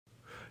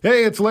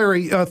Hey, it's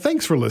Larry.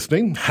 Thanks for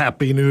listening.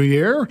 Happy New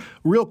Year.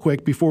 Real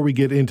quick, before we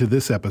get into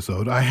this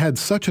episode, I had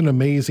such an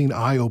amazing,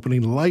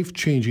 eye-opening,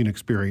 life-changing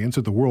experience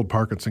at the World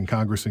Parkinson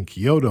Congress in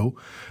Kyoto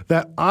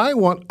that I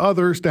want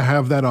others to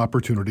have that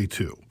opportunity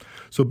too.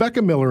 So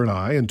Becca Miller and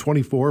I and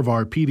 24 of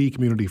our PD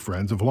community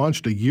friends have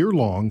launched a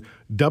year-long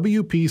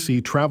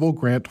WPC travel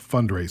grant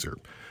fundraiser.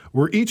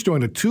 We're each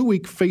doing a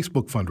 2-week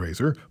Facebook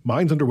fundraiser.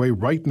 Mine's underway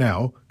right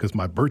now because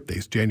my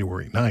birthday's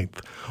January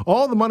 9th.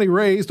 All the money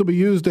raised will be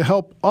used to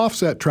help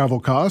offset travel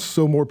costs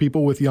so more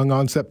people with young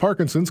onset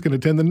Parkinson's can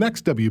attend the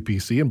next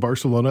WPC in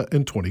Barcelona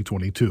in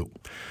 2022.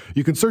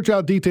 You can search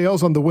out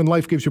details on the When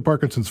Life Gives You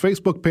Parkinson's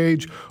Facebook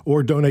page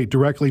or donate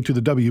directly to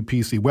the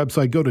WPC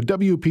website. Go to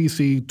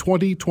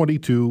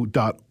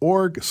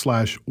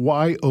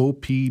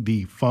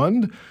WPC2022.org/YOPD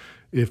fund.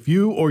 If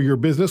you or your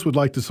business would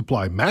like to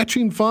supply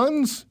matching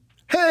funds,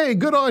 hey,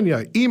 good on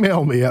ya.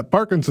 Email me at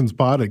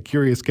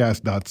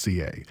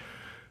parkinsonspod@curiouscast.ca.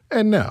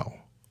 And now,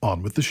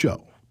 on with the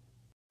show.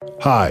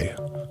 Hi,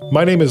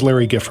 my name is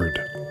Larry Gifford.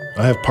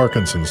 I have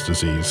Parkinson's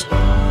disease.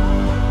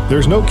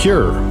 There's no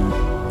cure,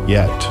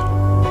 yet.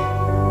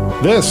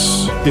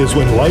 This is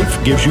When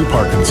Life Gives You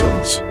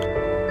Parkinson's.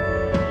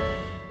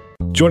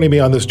 Joining me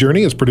on this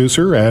journey is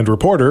producer and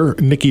reporter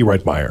Nikki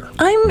Reitmeyer.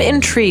 I'm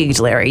intrigued,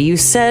 Larry. You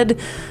said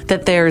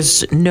that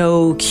there's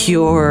no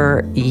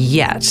cure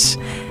yet,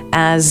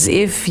 as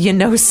if you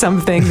know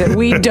something that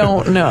we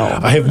don't know.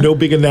 I have no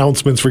big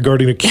announcements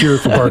regarding a cure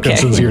for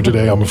Parkinson's here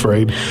today, I'm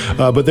afraid.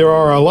 But there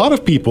are a lot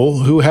of people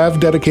who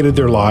have dedicated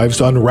their lives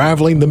to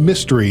unraveling the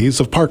mysteries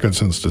of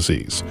Parkinson's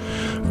disease.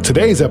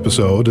 Today's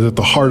episode is at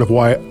the heart of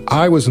why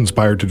I was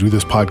inspired to do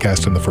this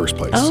podcast in the first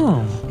place.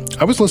 Oh.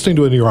 I was listening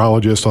to a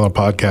neurologist on a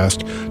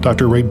podcast,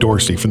 Dr. Ray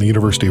Dorsey from the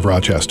University of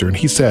Rochester, and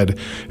he said,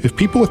 if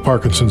people with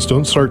Parkinson's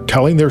don't start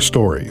telling their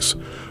stories,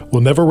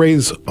 we'll never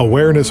raise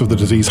awareness of the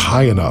disease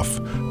high enough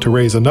to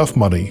raise enough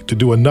money to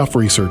do enough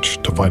research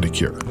to find a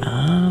cure.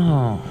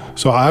 Oh.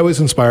 So I was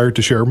inspired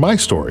to share my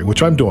story,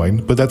 which I'm doing,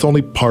 but that's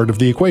only part of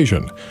the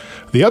equation.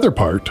 The other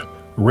part,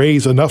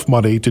 raise enough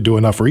money to do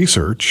enough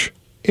research,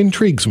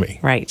 intrigues me.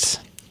 Right.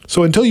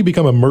 So until you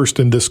become immersed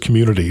in this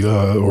community,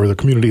 or the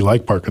community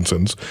like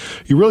Parkinson's,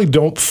 you really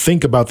don't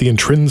think about the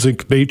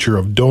intrinsic nature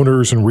of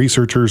donors and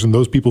researchers and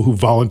those people who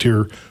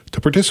volunteer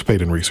to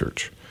participate in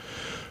research.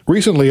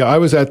 Recently, I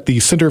was at the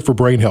Center for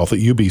Brain Health at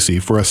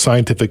UBC for a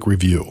scientific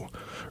review.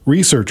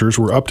 Researchers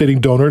were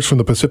updating donors from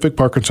the Pacific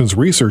Parkinson's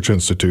Research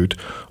Institute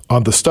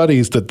on the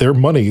studies that their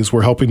monies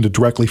were helping to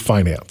directly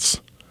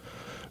finance.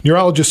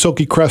 Neurologist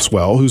Silke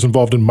Cresswell, who's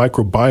involved in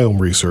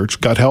microbiome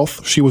research, gut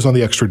health, she was on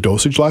the Extra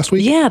Dosage last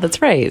week. Yeah,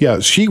 that's right.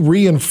 Yeah, she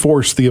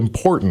reinforced the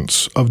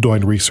importance of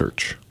doing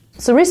research.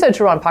 So research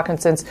around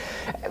Parkinson's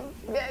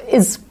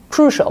is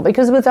crucial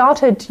because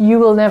without it, you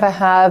will never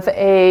have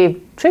a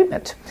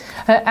treatment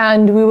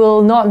and we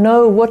will not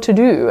know what to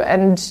do.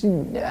 And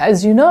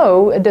as you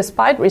know,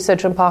 despite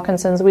research on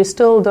Parkinson's, we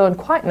still don't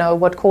quite know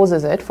what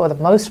causes it for the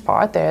most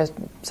part. There are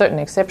certain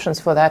exceptions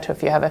for that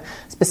if you have a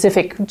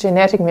specific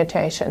genetic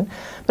mutation.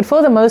 But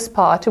for the most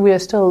part, we are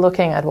still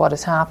looking at what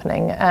is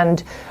happening.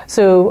 And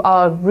so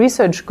our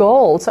research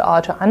goals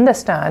are to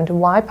understand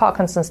why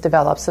Parkinson's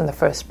develops in the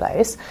first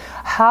place,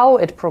 how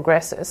it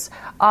progresses,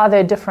 are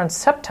there different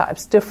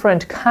subtypes,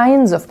 different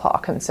kinds of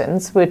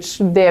Parkinson's, which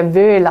there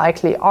very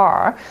likely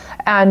are,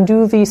 and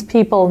do these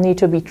people need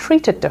to be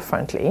treated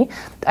differently,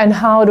 and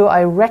how do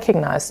I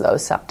recognize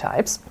those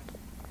subtypes?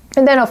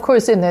 And then, of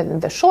course, in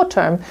the short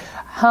term,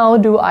 how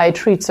do I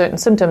treat certain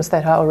symptoms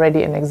that are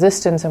already in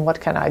existence, and what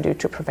can I do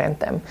to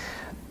prevent them?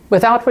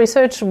 Without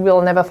research,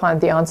 we'll never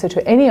find the answer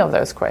to any of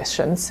those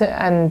questions,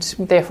 and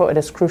therefore it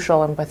is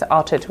crucial, and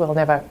without it, we'll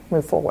never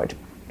move forward.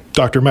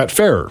 Dr. Matt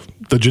Farrer,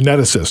 the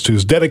geneticist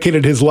who's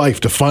dedicated his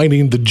life to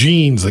finding the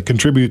genes that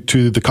contribute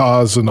to the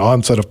cause and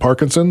onset of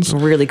Parkinson's.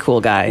 Really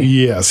cool guy.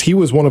 Yes, he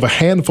was one of a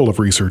handful of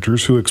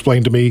researchers who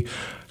explained to me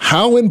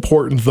how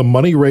important the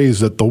money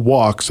raised at the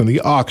walks and the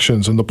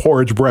auctions and the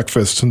porridge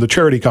breakfasts and the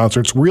charity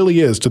concerts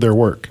really is to their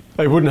work.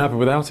 They wouldn't happen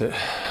without it.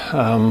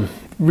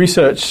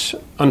 Research,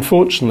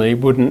 unfortunately,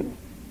 wouldn't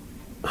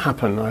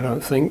happen, I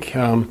don't think.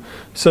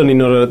 Certainly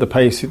not at the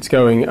pace it's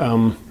going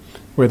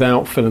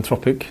without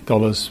philanthropic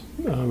dollars,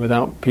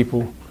 without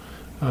people,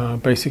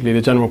 basically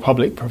the general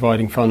public,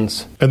 providing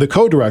funds. And the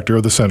co-director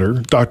of the center,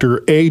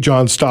 Dr. A.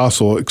 John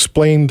Stossel,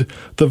 explained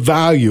the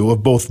value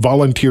of both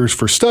volunteers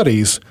for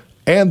studies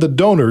and the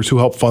donors who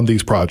help fund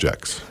these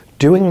projects.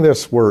 Doing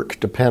this work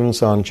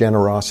depends on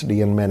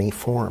generosity in many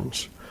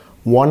forms.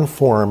 One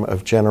form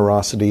of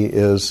generosity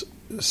is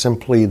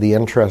simply the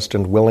interest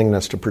and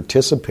willingness to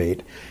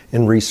participate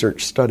in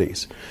research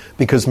studies.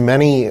 Because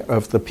many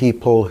of the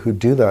people who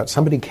do that,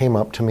 somebody came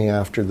up to me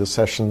after the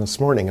session this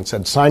morning and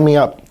said, sign me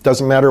up.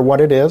 Doesn't matter what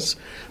it is,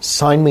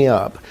 sign me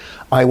up.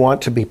 I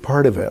want to be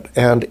part of it.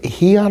 And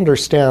he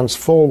understands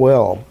full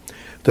well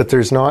that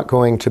there's not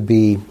going to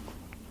be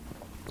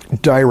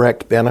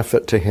direct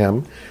benefit to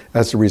him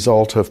as a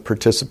result of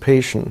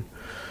participation.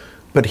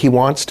 But he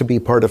wants to be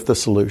part of the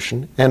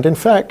solution. And in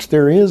fact,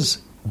 there is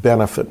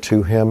benefit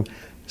to him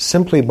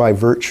simply by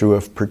virtue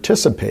of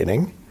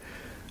participating,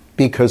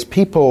 because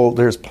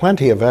there's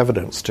plenty of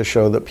evidence to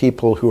show that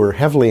people who are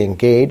heavily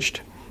engaged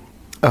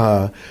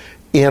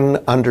in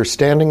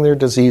understanding their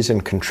disease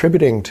and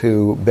contributing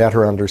to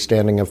better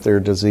understanding of their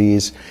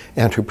disease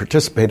and who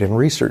participate in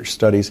research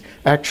studies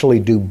actually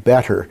do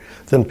better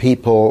than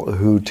people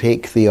who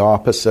take the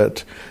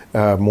opposite,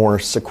 more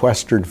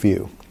sequestered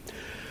view.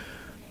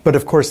 But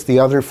of course, the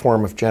other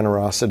form of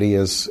generosity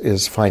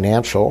is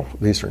financial.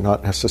 These are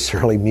not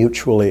necessarily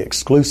mutually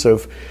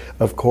exclusive,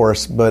 of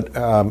course, but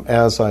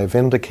as I've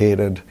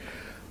indicated,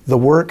 the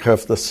work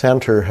of the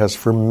center has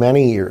for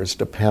many years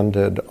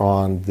depended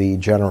on the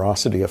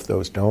generosity of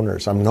those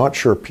donors. I'm not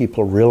sure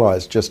people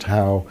realize just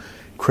how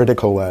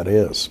critical that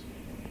is.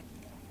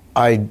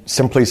 I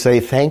simply say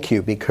thank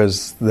you,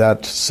 because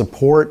that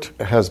support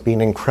has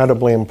been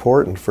incredibly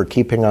important for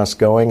keeping us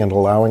going and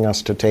allowing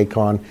us to take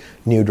on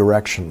new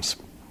directions.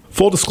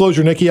 Full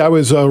disclosure, Nikki, I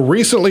was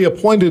recently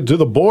appointed to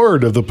the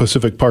board of the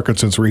Pacific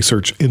Parkinson's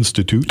Research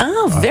Institute.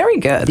 Oh, very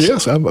good.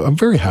 Yes, I'm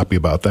very happy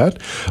about that.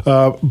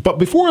 But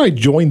before I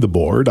joined the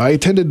board, I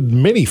attended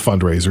many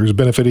fundraisers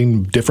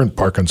benefiting different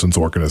Parkinson's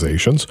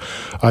organizations.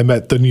 I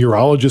met the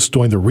neurologists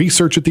doing the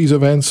research at these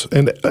events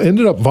and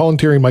ended up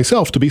volunteering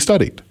myself to be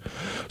studied.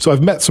 So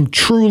I've met some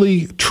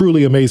truly,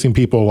 truly amazing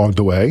people along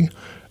the way.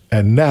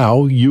 And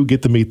now you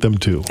get to meet them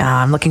too.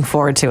 I'm looking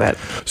forward to it.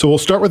 So we'll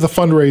start with the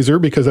fundraiser,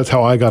 because that's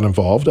how I got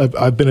involved.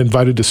 I've been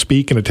invited to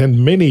speak and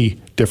attend many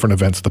different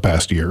events the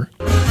past year.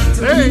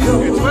 Hey,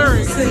 it's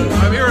Larry.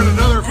 I'm here at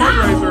another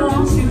fundraiser.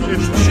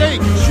 It's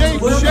Shake, Shake,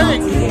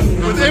 Shake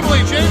with Emily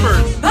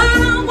Chambers.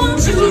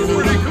 This is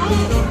pretty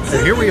cool.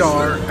 And here we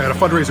are at a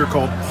fundraiser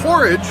called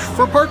Porridge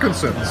for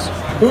Parkinson's.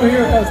 Who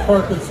here has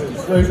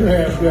Parkinson's? Raise your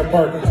hand if you have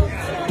Parkinson's.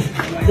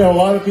 We've got a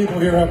lot of people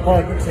here who have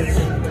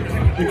Parkinson's.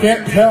 You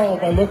can't tell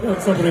by looking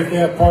at somebody if they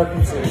have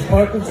Parkinson's.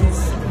 Parkinson's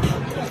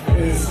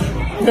is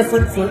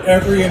different for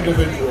every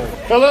individual.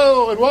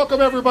 Hello, and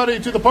welcome everybody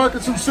to the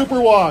Parkinson's Super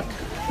Walk.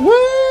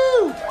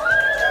 Woo!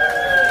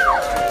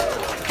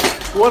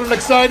 What an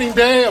exciting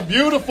day, a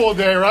beautiful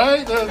day,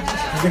 right? You're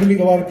going to meet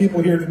a lot of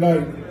people here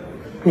tonight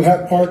who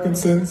have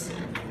Parkinson's,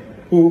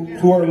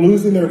 who are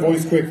losing their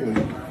voice quickly.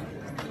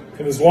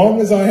 And as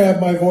long as I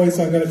have my voice,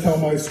 I'm going to tell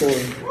my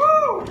story.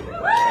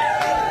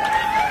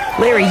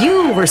 Larry,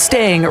 you were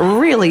staying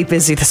really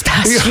busy this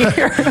past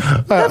year.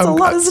 That's a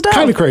lot of stuff.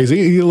 Kind of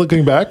crazy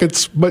looking back.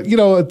 It's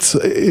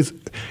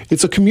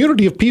a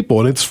community of people,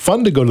 and it's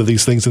fun to go to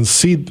these things and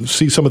see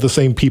some of the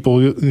same people,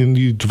 and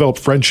you develop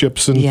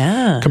friendships and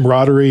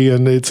camaraderie,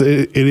 and it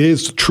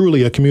is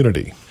truly a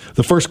community.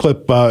 The first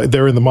clip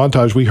there in the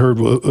montage we heard,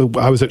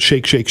 I was at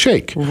Shake, Shake,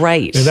 Shake.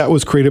 Right. And that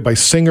was created by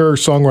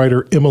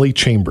singer-songwriter Emily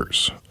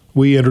Chambers.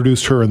 We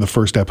introduced her in the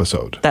first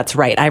episode. That's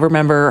right. I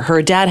remember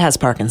her dad has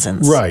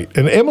Parkinson's. Right.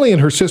 And Emily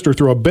and her sister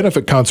throw a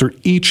benefit concert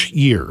each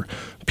year.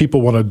 People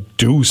want to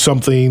do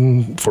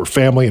something for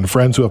family and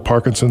friends who have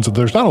Parkinson's, and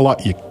there's not a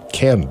lot you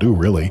can do,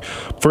 really.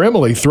 For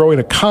Emily, throwing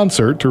a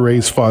concert to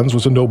raise funds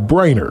was a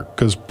no-brainer,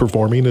 because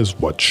performing is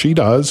what she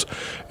does,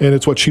 and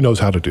it's what she knows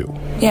how to do.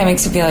 Yeah, it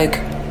makes me feel like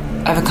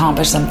I've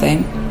accomplished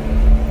something,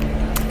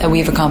 that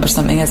we've accomplished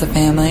something as a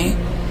family.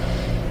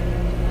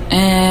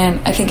 And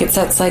I think it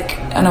sets like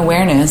an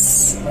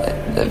awareness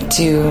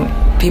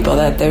to people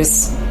that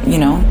there's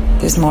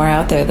more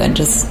out there than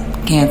just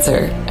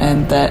cancer,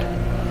 and that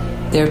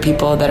there are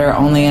people that are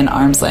only an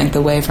arm's length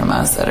away from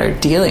us that are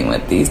dealing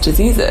with these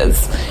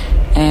diseases,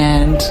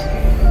 and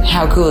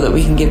how cool that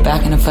we can give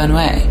back in a fun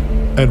way.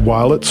 And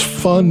while it's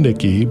fun,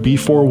 Nikki, be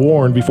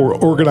forewarned, before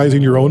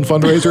organizing your own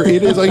fundraiser,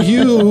 it is a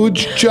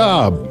huge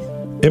job.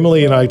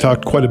 Emily and I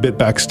talked quite a bit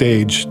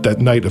backstage that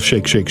night of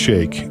Shake, Shake,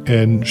 Shake,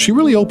 and she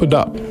really opened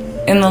up.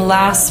 In the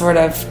last sort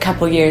of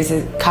couple years,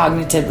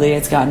 cognitively,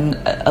 it's gotten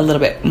a little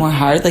bit more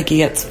hard. Like, he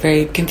gets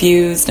very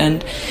confused,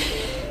 and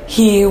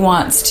he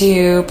wants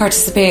to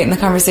participate in the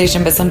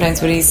conversation, but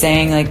sometimes what he's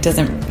saying like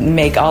doesn't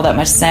make all that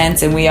much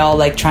sense, and we all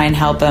like try and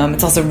help him.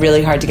 It's also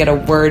really hard to get a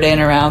word in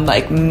around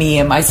like me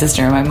and my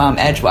sister and my mom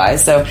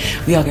edgewise, so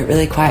we all get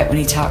really quiet when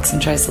he talks and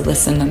tries to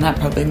listen, and that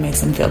probably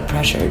makes him feel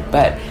pressured.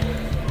 But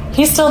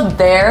he's still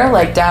there.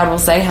 Like, Dad will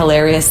say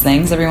hilarious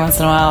things every once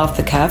in a while off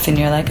the cuff, and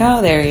you're like,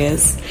 oh, there he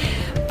is.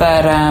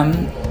 But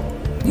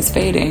he's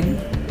fading.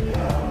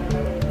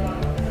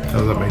 How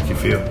does that make you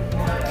feel?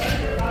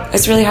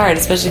 It's really hard,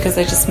 especially because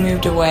I just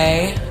moved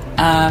away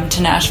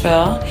to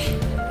Nashville,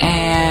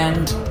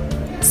 and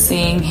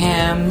seeing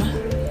him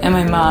and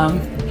my mom,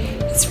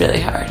 it's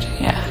really hard.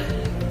 Yeah,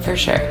 for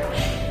sure.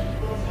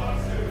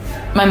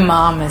 My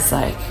mom is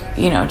like,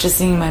 just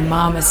seeing my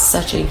mom as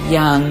such a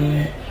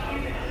young,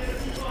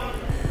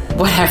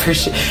 whatever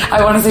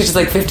I want to say she's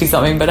like 50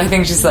 something, but I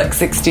think she's like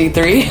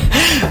 63.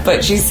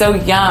 But she's so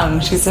young.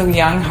 She's so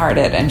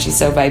young-hearted, and she's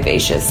so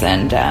vivacious,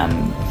 and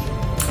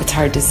it's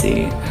hard to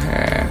see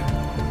her,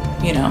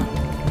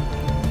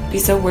 be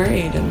so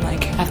worried and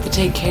like have to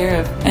take care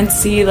of, and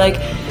see like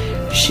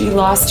she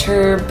lost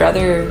her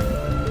brother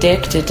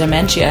Dick to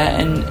dementia,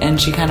 and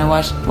she kind of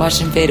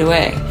watched him fade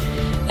away,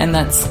 and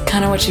that's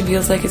kind of what she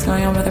feels like is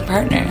going on with her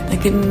partner.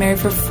 Like, they've been married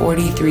for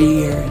 43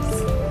 years.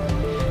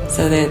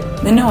 so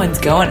that no one's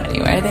going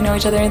anywhere. They know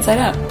each other inside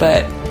out.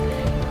 But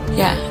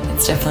yeah,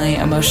 it's definitely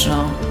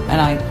emotional,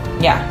 and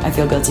I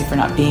feel guilty for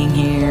not being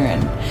here,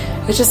 and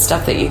it's just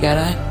stuff that you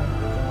gotta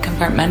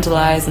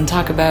compartmentalize and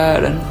talk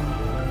about, and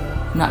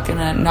I'm not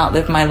gonna not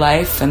live my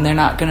life, and they're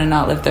not gonna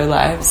not live their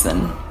lives,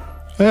 and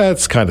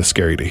that's kind of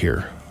scary to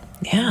hear.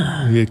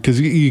 Yeah, because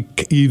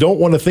you don't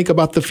want to think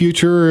about the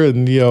future,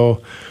 and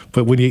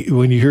but when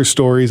you hear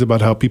stories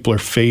about how people are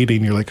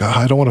fading, you're like,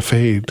 I don't want to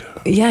fade.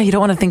 Yeah, you don't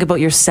want to think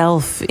about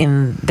yourself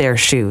in their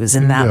shoes,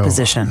 in that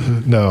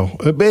position. No,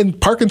 and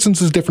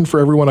Parkinson's is different for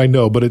everyone I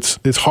know, but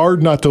it's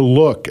hard not to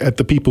look at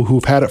the people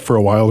who've had it for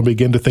a while and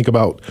begin to think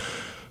about,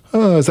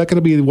 is that going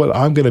to be what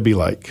I'm going to be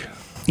like?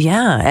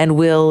 Yeah, and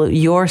will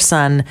your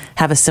son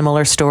have a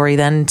similar story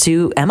then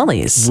to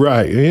Emily's?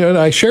 Right, and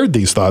I shared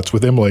these thoughts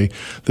with Emily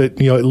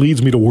that it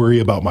leads me to worry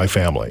about my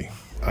family.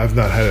 I've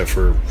not had it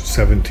for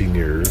 17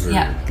 years,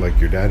 like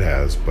your dad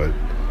has, but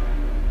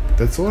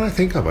that's what I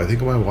think of. I think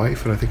of my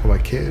wife and I think of my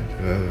kid.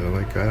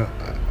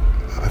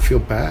 I feel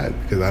bad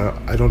because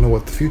I don't know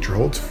what the future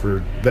holds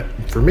for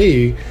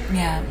me.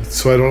 Yeah.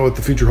 So I don't know what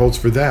the future holds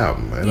for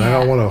them, and I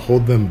don't want to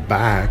hold them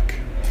back.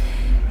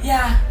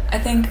 Yeah, I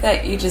think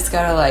that you just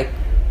gotta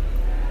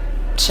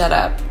shut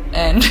up.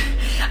 And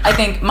I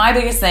think my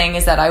biggest thing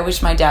is that I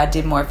wish my dad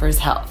did more for his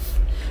health.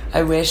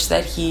 I wish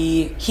that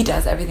he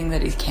does everything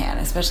that he can,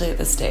 especially at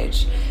this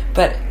stage.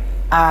 But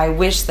I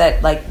wish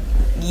that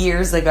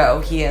years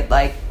ago he had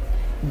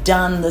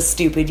done the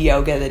stupid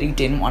yoga that he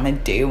didn't want to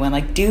do,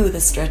 and do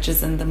the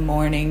stretches in the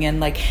morning,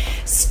 and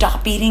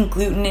stop eating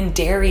gluten and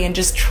dairy, and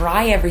just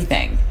try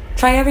everything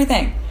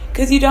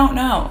because you don't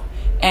know.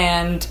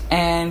 And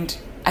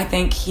I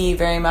think he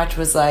very much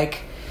was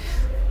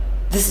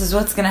this is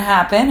what's gonna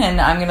happen,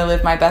 and I'm gonna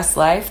live my best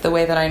life the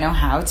way that I know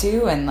how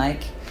to, and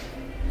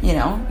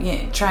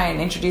try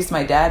and introduce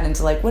my dad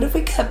into what if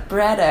we cut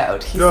bread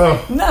out? He's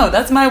no,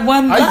 that's my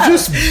one love. I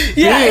just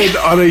bid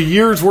on a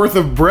year's worth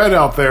of bread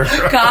out there.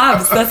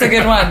 Cobs, that's a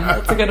good one.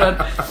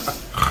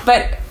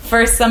 But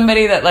for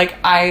somebody that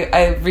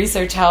I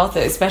research health,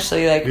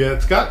 especially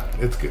it's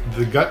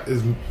the gut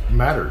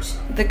matters.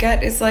 The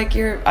gut is I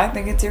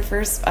think it's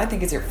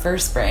your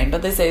first brain,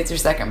 but they say it's your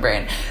second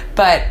brain.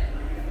 But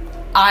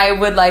I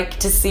would like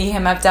to see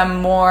him have done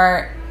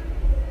more.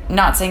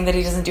 Not saying that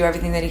he doesn't do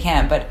everything that he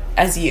can, but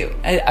as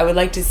I would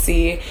like to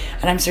see,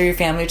 and I'm sure your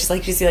family would just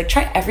like to see,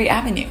 try every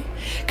avenue.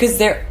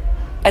 Because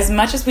as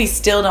much as we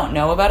still don't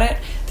know about it,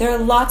 there are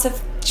lots of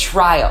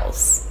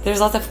trials. There's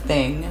lots of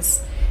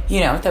things,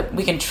 that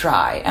we can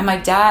try. And my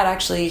dad,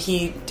 actually,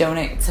 he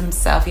donates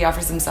himself, he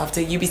offers himself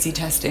to UBC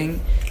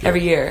testing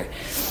every year.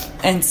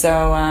 And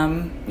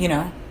so,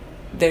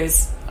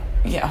 there's,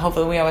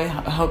 hopefully we always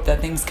hope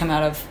that things come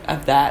out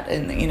of that,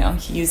 and,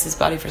 he used his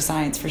body for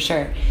science for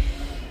sure.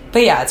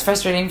 But yeah, it's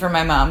frustrating for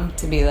my mom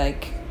to be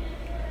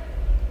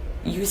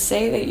you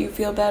say that you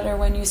feel better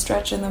when you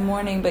stretch in the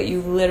morning, but you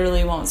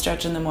literally won't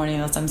stretch in the morning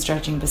unless I'm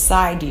stretching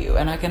beside you,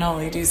 and I can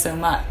only do so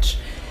much.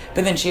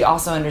 But then she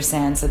also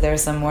understands that there are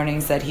some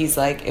mornings that he's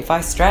if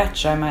I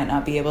stretch, I might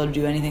not be able to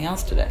do anything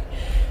else today.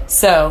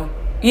 So,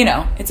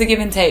 it's a give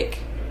and take.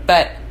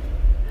 But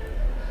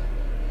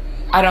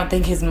I don't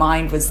think his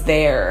mind was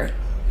there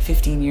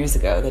 15 years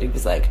ago that he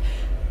was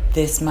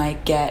this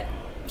might get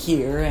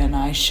here and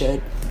I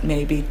should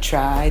maybe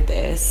try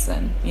this,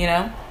 and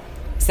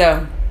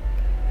so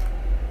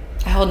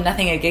I hold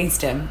nothing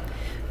against him,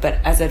 but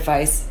as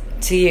advice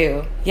to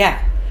you,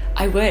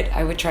 I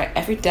would try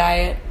every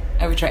diet,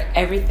 I would try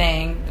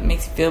everything that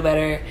makes you feel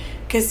better,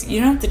 because you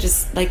don't have to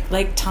just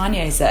like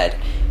Tanya said,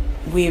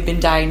 we have been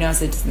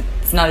diagnosed,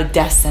 it's not a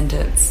death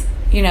sentence,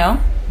 No.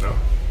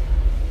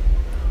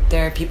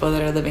 There are people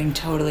that are living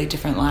totally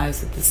different lives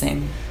with the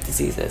same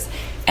diseases.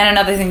 And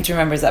another thing to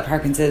remember is that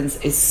Parkinson's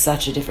is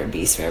such a different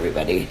beast for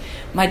everybody.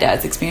 My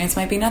dad's experience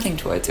might be nothing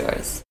towards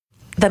yours.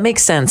 That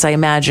makes sense. I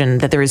imagine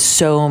that there is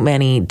so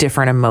many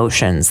different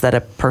emotions that a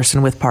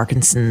person with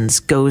Parkinson's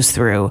goes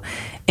through,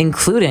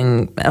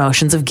 including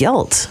emotions of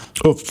guilt.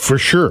 Oh, for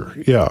sure.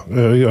 Yeah.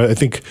 I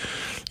think,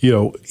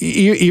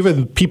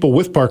 even people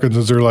with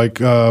Parkinson's are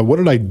what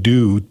did I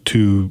do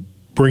to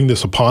bring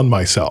this upon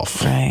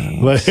myself? Right.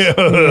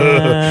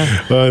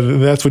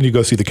 That's when you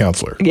go see the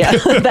counselor. Yeah,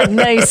 that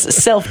nice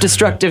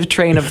self-destructive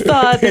train of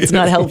thought that's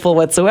not helpful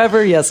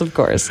whatsoever. Yes, of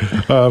course.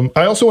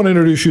 I also want to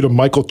introduce you to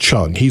Michael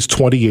Chung. He's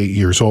 28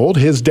 years old.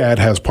 His dad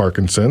has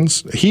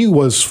Parkinson's. He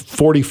was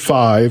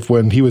 45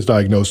 when he was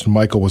diagnosed, and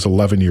Michael was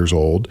 11 years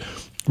old.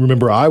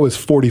 Remember, I was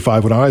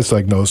 45 when I was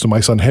diagnosed, and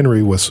my son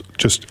Henry was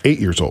just 8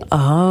 years old.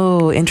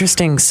 Oh,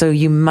 interesting. So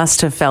you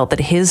must have felt that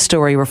his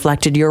story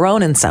reflected your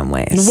own in some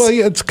ways. Well,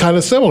 yeah, it's kind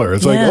of similar.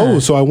 It's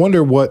so I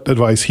wonder what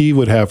advice he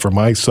would have for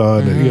my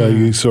son. And,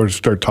 you sort of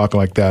start talking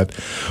like that.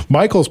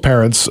 Michael's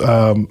parents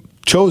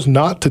chose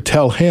not to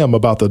tell him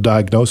about the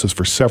diagnosis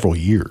for several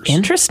years.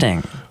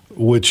 Interesting.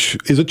 Which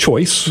is a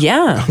choice.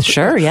 Yeah,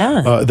 sure,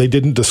 yeah. They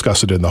didn't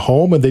discuss it in the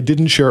home, and they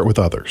didn't share it with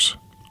others.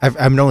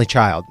 I'm an only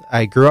child.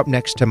 I grew up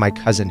next to my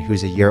cousin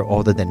who's a year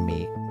older than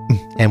me,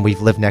 and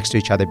we've lived next to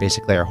each other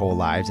basically our whole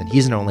lives, and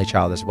he's an only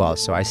child as well,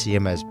 so I see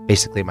him as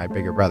basically my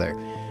bigger brother.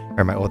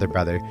 or my older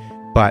brother.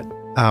 But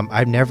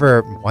I've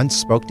never once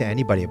spoke to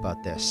anybody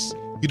about this.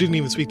 You didn't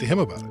even speak to him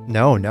about it?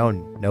 No,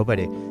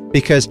 nobody.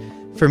 Because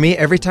for me,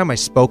 every time I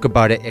spoke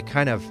about it,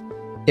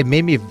 it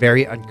made me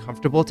very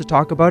uncomfortable to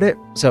talk about it.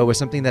 So it was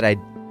something that I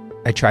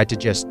tried to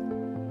just,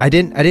 I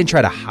didn't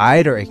try to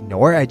hide or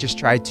ignore. I just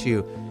tried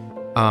to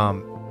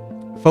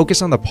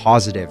focus on the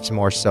positives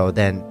more so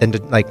than to,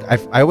 like,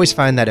 I always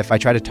find that if I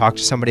try to talk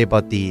to somebody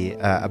about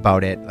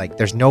about it, like,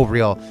 there's no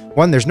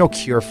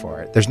cure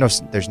for it.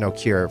 There's no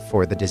cure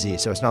for the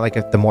disease. So it's not like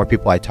if the more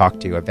people I talk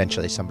to,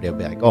 eventually somebody will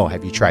be like, oh,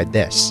 have you tried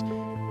this?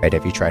 Right?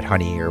 Have you tried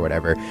honey or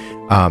whatever?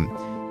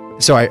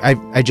 So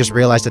I just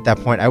realized at that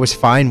point I was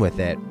fine with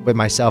it. With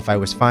myself, I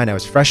was fine. I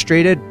was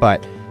frustrated,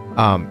 but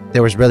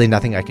there was really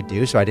nothing I could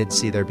do. So I didn't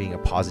see there being a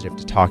positive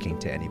to talking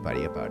to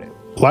anybody about it.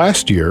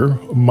 Last year,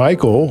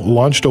 Michael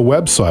launched a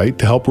website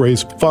to help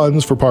raise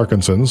funds for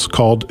Parkinson's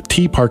called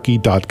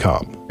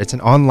teaparky.com. It's an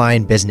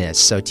online business.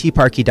 So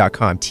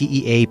teaparky.com,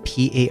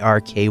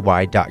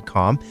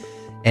 TEAPARKY.com.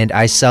 And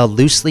I sell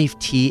loose leaf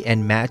tea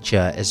and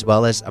matcha, as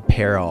well as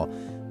apparel,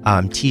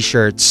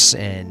 t-shirts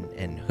and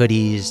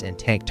hoodies and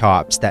tank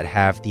tops that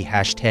have the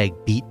hashtag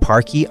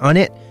BeatParky on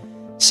it.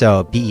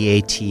 So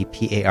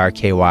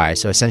BeatParky.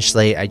 So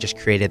essentially, I just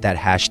created that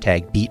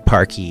hashtag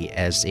BeatParky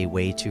as a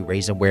way to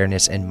raise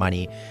awareness and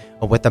money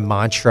with the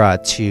mantra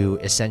to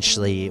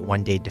essentially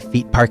one day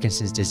defeat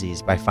Parkinson's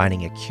disease by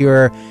finding a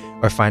cure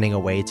or finding a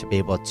way to be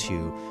able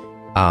to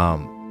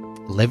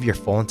live your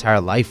full entire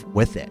life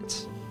with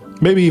it.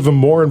 Maybe even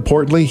more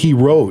importantly, he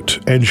wrote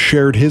and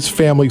shared his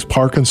family's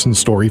Parkinson's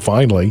story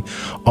finally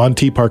on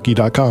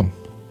teaparky.com.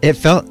 It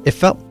felt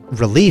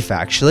relief,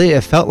 actually.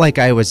 It felt like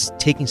I was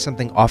taking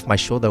something off my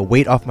shoulder, a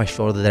weight off my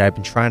shoulder that I've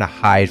been trying to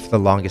hide for the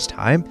longest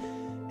time.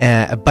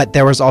 But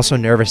there was also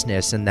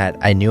nervousness in that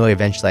I knew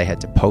eventually I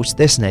had to post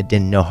this and I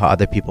didn't know how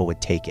other people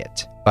would take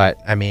it. But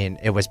I mean,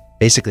 it was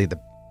basically the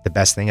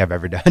best thing I've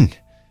ever done.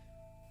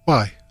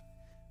 Why?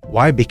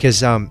 Why?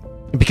 Because of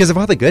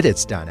all the good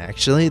it's done,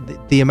 actually.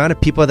 The amount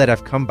of people that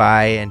have come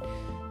by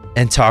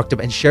and talked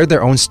about and shared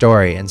their own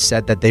story and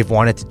said that they've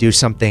wanted to do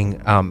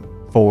something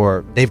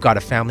they've got a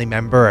family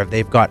member, or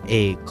they've got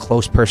a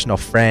close personal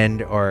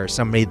friend or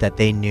somebody that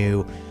they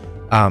knew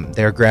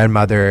their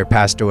grandmother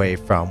passed away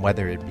from,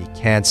 whether it be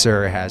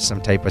cancer or has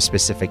some type of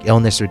specific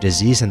illness or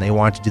disease, and they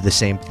want to do the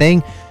same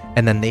thing.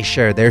 And then they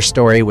share their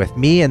story with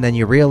me, and then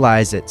you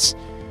realize it's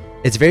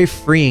very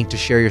freeing to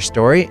share your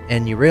story,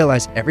 and you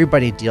realize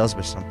everybody deals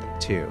with something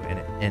too,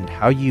 and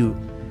how you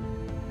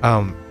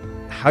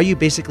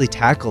basically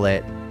tackle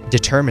it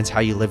determines how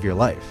you live your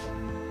life.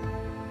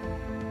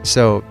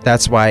 So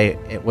that's why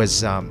it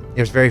was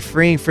very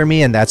freeing for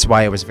me, and that's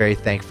why I was very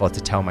thankful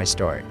to tell my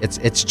story.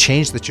 It's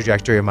changed the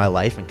trajectory of my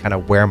life and kind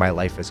of where my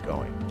life is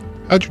going.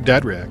 How'd your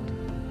dad react?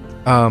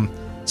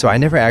 So I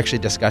never actually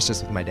discussed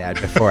this with my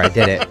dad before I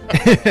did it.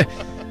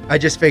 I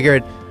just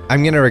figured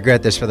I'm going to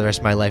regret this for the rest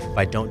of my life if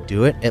I don't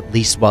do it, at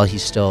least while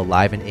he's still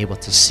alive and able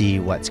to see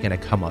what's going to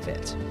come of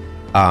it.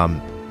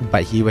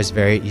 But he's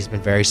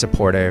been very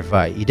supportive.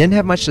 He didn't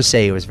have much to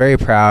say. He was very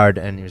proud,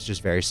 and he was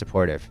just very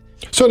supportive.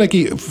 So,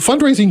 Nikki,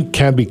 fundraising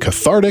can be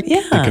cathartic.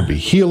 Yeah. It can be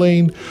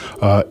healing,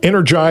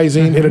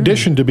 energizing, in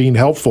addition to being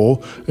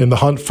helpful in the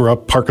hunt for a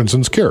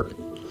Parkinson's cure.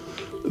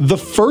 The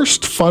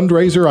first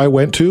fundraiser I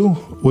went to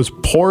was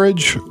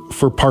Porridge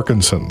for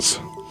Parkinson's.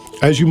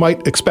 As you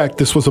might expect,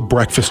 this was a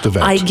breakfast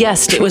event. I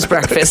guessed it was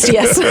breakfast,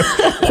 yes.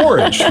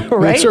 Porridge.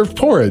 Right? They served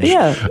porridge.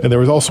 Yeah. And there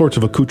was all sorts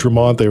of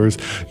accoutrement. There was,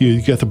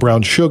 you get the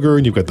brown sugar,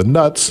 and you've got the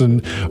nuts, and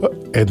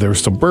there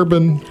was some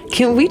bourbon.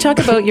 Can we talk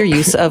about your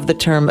use of the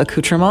term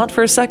accoutrement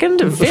for a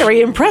second?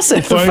 Very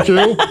impressive. Thank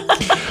you.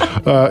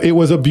 It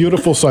was a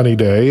beautiful sunny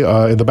day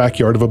in the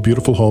backyard of a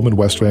beautiful home in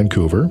West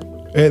Vancouver.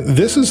 And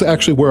this is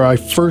actually where I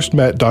first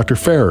met Dr.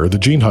 Ferrer, the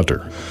gene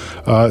hunter.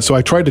 So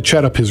I tried to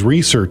chat up his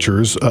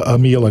researchers,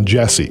 Emil and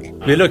Jesse.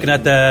 We're looking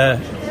at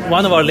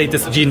one of our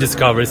latest gene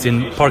discoveries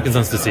in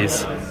Parkinson's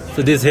disease.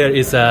 So this here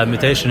is a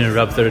mutation in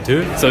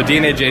RUB32. So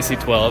DNA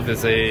JC12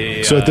 is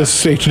a... So at this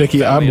stage,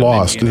 Nikki, I'm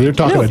lost. They're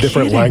talking a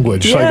different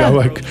language. Yeah. I'm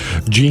like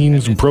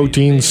genes and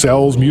proteins,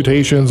 cells,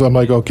 mutations. I'm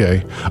like,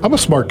 okay. I'm a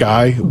smart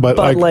guy, but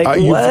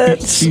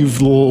what?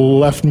 You've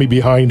left me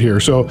behind here.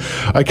 So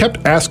I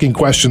kept asking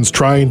questions,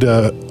 trying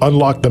to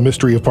unlock the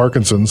mystery of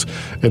Parkinson's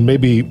and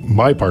maybe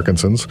my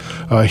Parkinson's.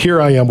 Here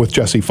I am with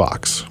Jesse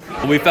Fox.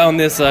 We found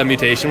this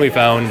mutation. We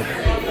found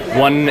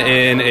one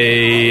in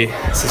a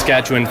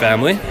Saskatchewan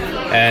family,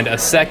 and a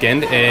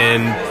second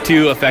in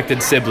two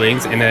affected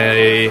siblings in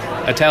a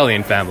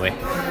Italian family.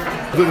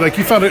 Like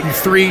you found it in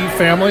three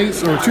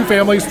families, or two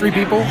families, three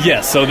people?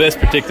 Yes, so this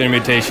particular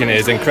mutation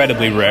is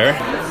incredibly rare.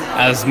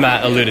 As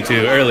Matt alluded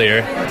to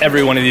earlier,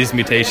 every one of these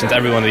mutations,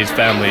 every one of these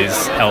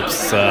families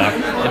helps,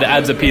 it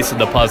adds a piece of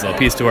the puzzle, a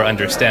piece to our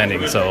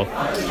understanding. So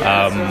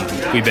our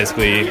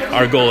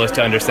goal is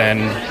to understand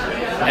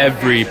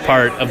every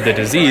part of the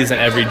disease and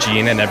every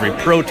gene and every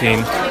protein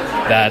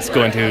that's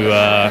going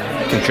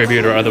to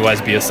contribute or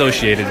otherwise be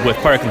associated with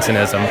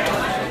Parkinsonism.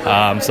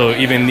 So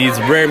even these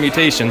rare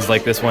mutations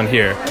like this one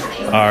here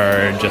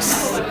are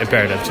just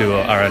imperative to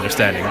our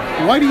understanding.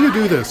 Why do you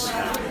do this?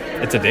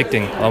 It's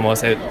addicting,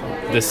 almost.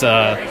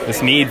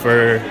 This need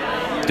for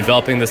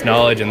developing this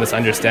knowledge and this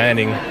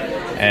understanding,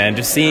 and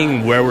just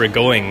seeing where we're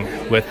going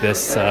with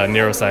this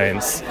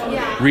neuroscience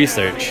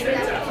research.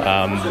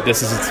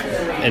 This is,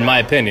 in my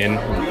opinion,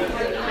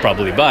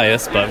 probably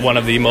biased, but one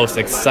of the most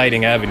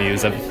exciting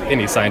avenues of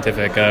any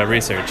scientific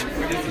research.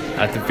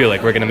 I feel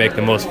like we're going to make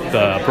the most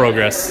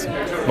progress,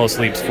 most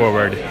leaps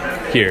forward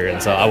here,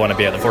 and so I want to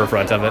be at the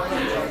forefront of it.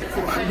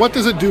 What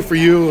does it do for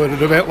you at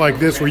an event like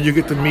this where you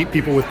get to meet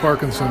people with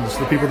Parkinson's,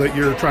 the people that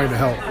you're trying to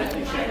help?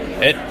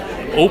 It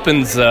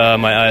opens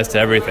my eyes to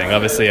everything.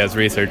 Obviously, as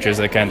researchers,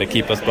 they kind of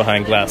keep us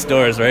behind glass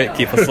doors, right?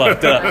 Keep us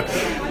locked up.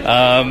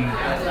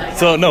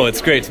 So, no,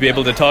 it's great to be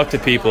able to talk to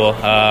people.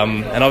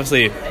 And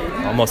obviously,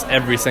 almost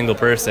every single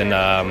person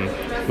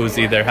who's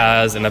either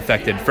has an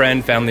affected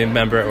friend, family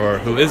member, or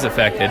who is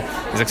affected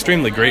is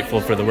extremely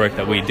grateful for the work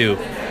that we do.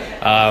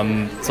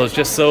 So it's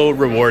just so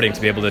rewarding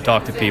to be able to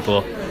talk to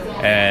people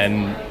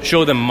and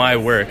show them my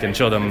work and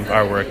show them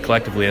our work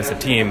collectively as a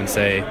team and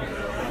say,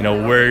 you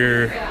know,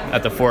 we're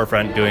at the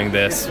forefront doing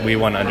this. We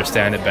want to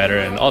understand it better,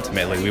 and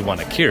ultimately we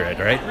want to cure it,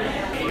 right?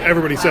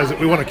 Everybody says it.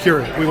 We want to cure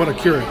it. We want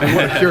to cure it. We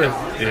want to cure it.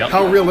 Yep.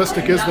 How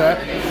realistic is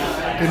that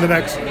in the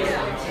next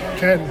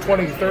 10,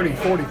 20, 30,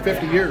 40,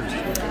 50 years?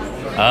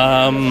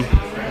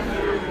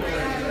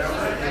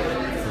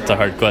 It's a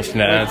hard question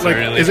to answer,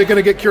 really. Is it going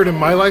to get cured in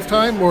my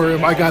lifetime, or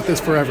am I got this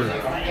forever?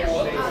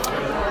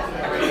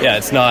 Yeah,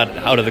 it's not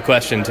out of the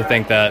question to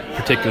think that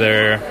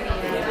particular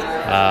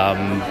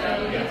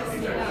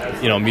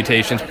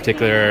mutations,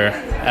 particular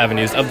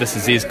avenues of this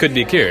disease could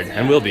be cured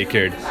and will be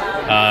cured.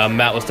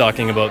 Matt was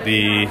talking about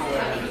the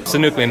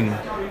synuclein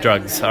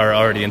drugs are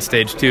already in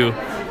stage 2.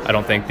 I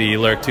don't think the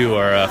LRRK2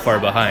 are far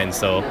behind.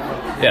 So,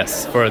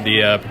 yes, for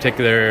the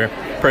particular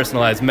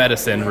personalized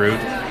medicine route,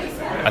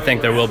 I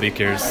think there will be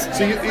cures.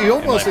 So you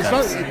almost, it's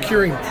not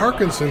curing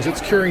Parkinson's,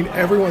 it's curing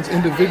everyone's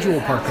individual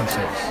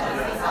Parkinson's.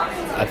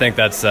 I think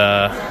that's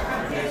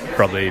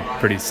probably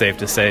pretty safe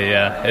to say,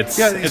 yeah.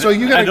 So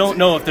I don't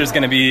know if there's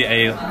going to be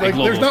a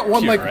global there's not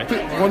one cure,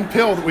 right? one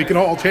pill that we can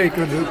all take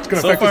and it's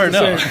going to affect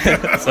us the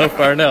same. So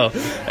far, no.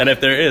 And if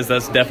there is,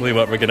 that's definitely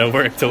what we're going to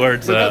work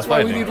towards. But that's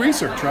why finding. we need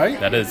research, right?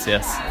 That is,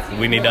 yes.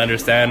 We need to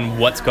understand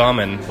what's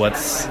common,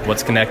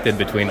 what's connected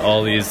between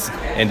all these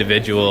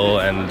individual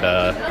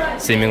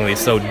and seemingly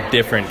so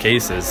different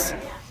cases.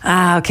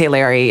 Okay,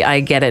 Larry, I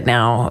get it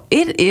now.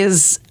 It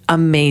is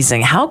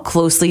amazing how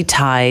closely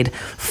tied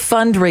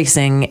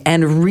fundraising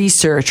and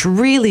research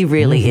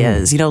really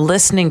is. You know,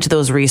 listening to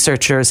those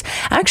researchers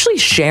actually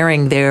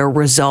sharing their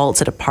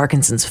results at a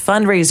Parkinson's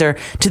fundraiser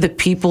to the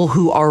people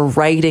who are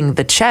writing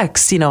the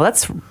checks, you know,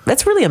 that's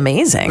really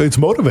amazing. It's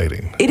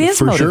motivating. It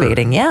is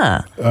motivating, sure.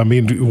 Yeah. I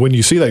mean, when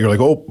you see that, you're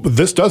like, oh,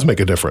 this does make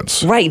a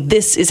difference. Right.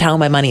 This is how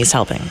my money is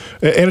helping.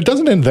 And it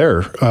doesn't end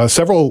there.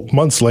 Several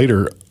months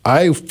later,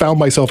 I found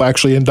myself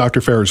actually in Dr.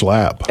 Farah's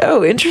lab.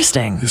 Oh,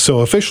 interesting. So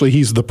officially,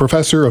 he's the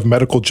professor of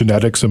medical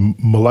genetics and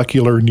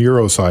molecular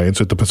neuroscience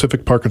at the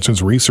Pacific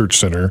Parkinson's Research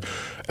Center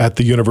at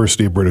the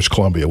University of British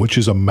Columbia, which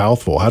is a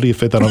mouthful. How do you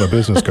fit that on a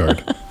business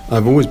card?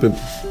 I've always been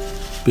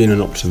an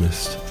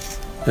optimist.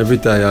 Every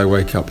day I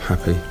wake up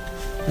happy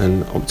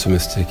and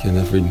optimistic, and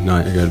every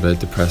night I go to bed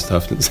depressed. I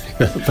often say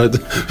that.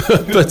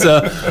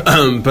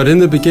 But in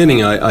the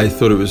beginning, I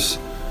thought it was...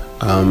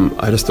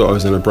 I just thought I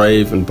was in a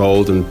brave and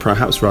bold and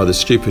perhaps rather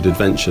stupid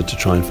adventure to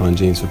try and find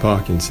genes for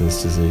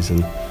Parkinson's disease,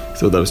 and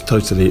thought that was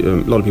totally, a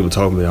lot of people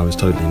told me I was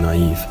totally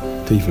naive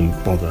to even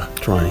bother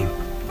trying.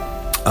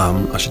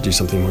 I should do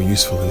something more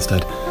useful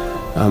instead.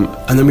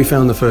 And then we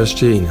found the first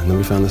gene, and then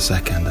we found the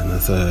second and the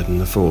third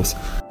and the fourth.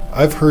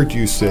 I've heard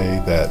you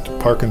say that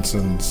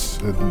Parkinson's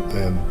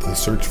and the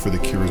search for the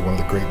cure is one of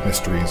the great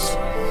mysteries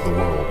of the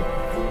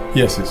world.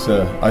 Yes, it's.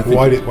 I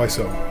think. Why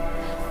so?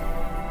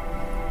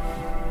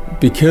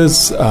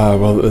 Because,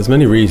 there's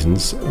many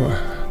reasons.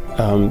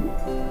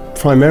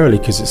 Primarily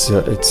because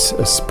it's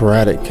a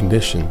sporadic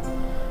condition.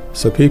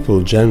 So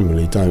people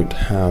generally don't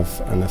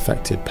have an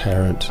affected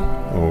parent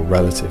or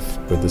relative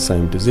with the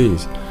same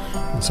disease.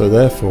 And so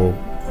therefore,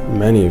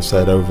 many have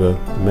said over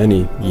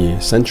many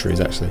years,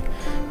 centuries actually,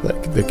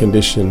 that the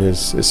condition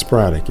is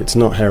sporadic. It's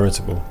not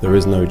heritable. There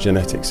is no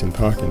genetics in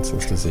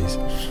Parkinson's disease.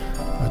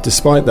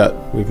 Despite that,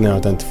 we've now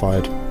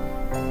identified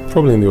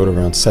probably in the order of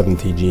around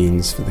 70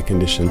 genes for the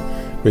condition,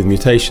 with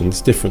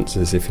mutations,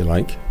 differences if you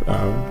like,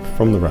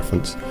 from the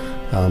reference,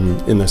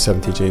 in those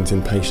 70 genes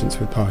in patients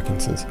with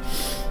Parkinson's.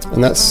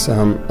 And that's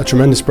a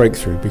tremendous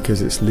breakthrough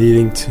because it's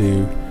leading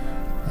to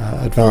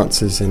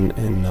advances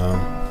in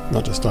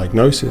not just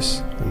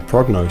diagnosis and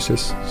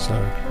prognosis, so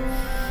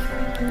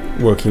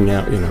working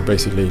out,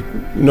 basically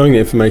knowing the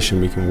information,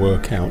 we can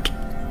work out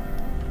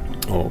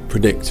or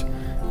predict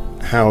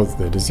how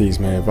the disease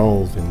may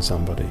evolve in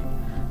somebody.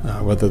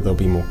 Whether there'll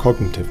be more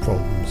cognitive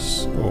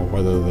problems or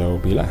whether there will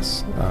be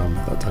less,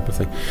 that type of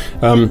thing.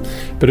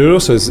 But it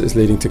also is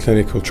leading to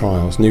clinical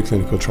trials, new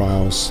clinical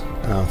trials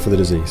for the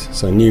disease.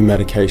 So new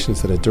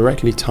medications that are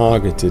directly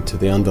targeted to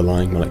the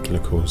underlying molecular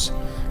cause.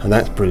 And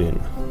that's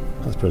brilliant.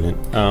 That's brilliant.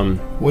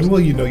 When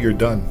will you know you're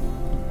done?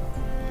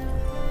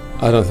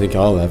 I don't think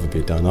I'll ever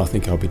be done. I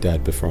think I'll be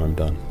dead before I'm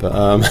done. But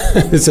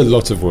it's a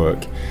lot of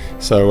work.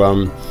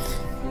 So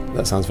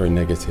that sounds very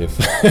negative.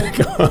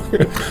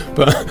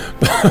 but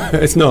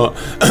it's not.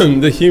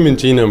 The human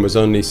genome was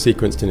only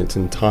sequenced in its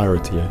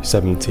entirety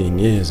 17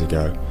 years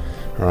ago.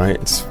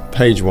 Right? It's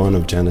page 1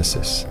 of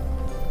Genesis.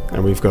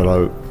 And we've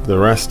got the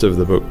rest of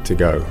the book to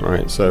go.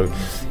 Right? So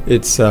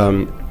it's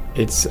an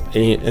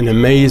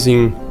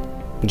amazing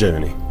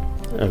journey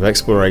of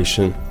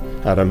exploration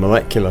at a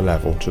molecular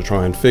level to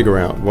try and figure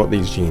out what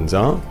these genes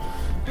are,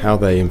 how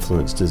they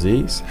influence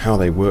disease, how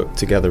they work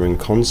together in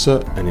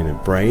concert and in a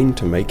brain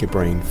to make a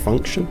brain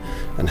function,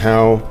 and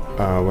how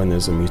when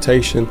there's a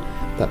mutation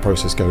that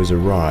process goes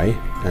awry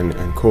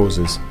and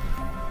causes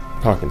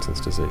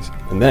Parkinson's disease,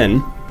 and then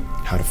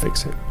how to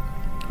fix it.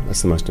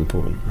 That's the most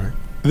important, right?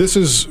 This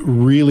is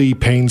really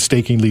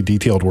painstakingly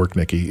detailed work,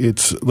 Nikki.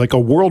 It's like a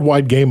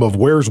worldwide game of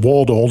Where's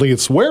Waldo, only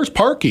it's Where's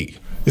Parky?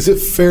 Is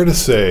it fair to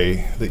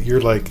say that you're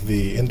like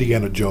the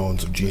Indiana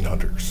Jones of gene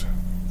hunters?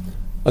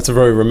 That's a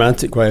very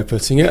romantic way of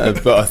putting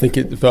it, but I think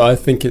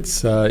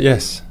it's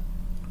yes,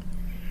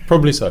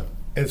 probably so.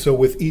 And so,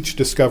 with each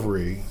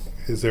discovery,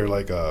 is it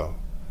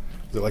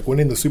like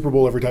winning the Super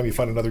Bowl every time you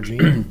find another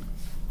gene?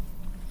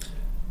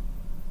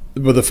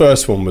 Well, the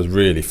first one was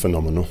really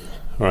phenomenal,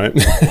 right?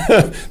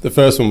 The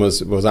first one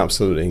was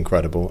absolutely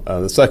incredible.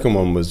 The second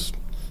one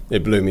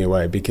it blew me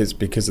away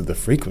because of the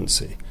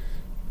frequency.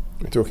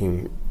 We're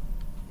talking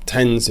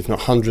tens, if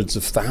not hundreds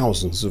of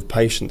thousands of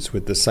patients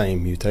with the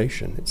same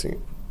mutation. It's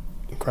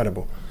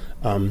incredible.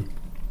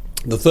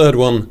 The third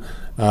one,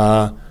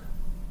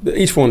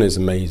 each one is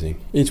amazing.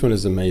 Each one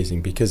is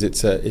amazing because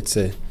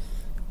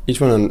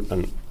each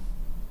one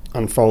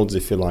unfolds,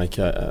 if you like,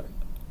 a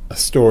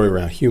story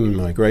around human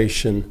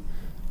migration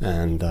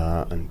and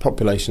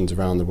populations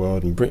around the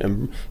world,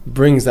 and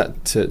brings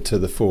that to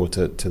the fore,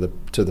 to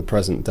the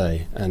present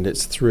day. And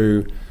it's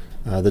through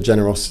the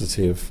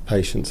generosity of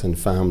patients and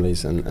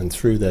families, and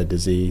through their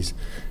disease,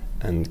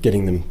 and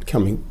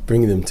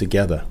bringing them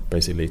together,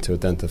 basically, to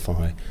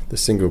identify the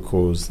single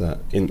cause that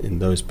in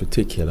those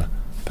particular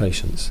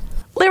patients.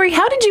 Larry,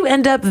 how did you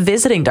end up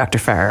visiting Dr.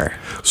 Farrer?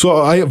 So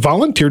I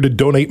volunteered to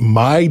donate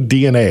my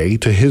DNA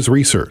to his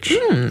research.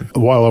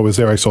 While I was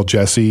there, I saw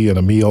Jesse and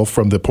Emil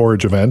from the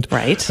Porridge event.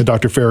 Right. And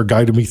Dr. Farrer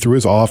guided me through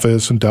his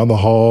office and down the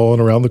hall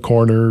and around the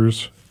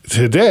corners.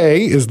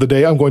 Today is the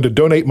day I'm going to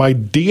donate my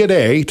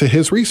DNA to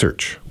his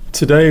research.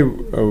 Today,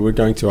 we're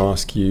going to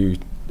ask you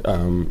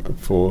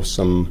for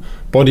some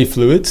body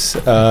fluids,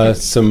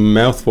 some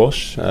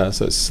mouthwash,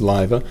 so it's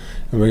saliva,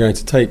 and we're going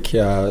to take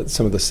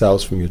some of the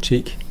cells from your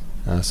cheek,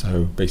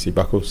 so basically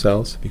buccal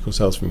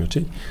cells from your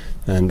cheek,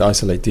 and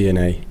isolate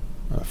DNA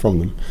from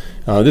them.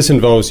 This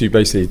involves you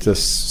basically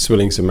just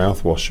swilling some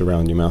mouthwash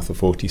around your mouth for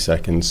 40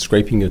 seconds,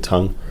 scraping your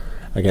tongue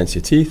against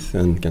your teeth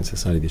and against the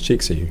side of your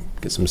cheek, so you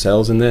get some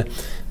cells in there,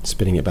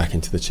 spitting it back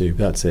into the tube.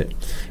 That's it.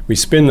 We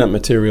spin that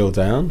material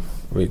down,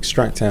 we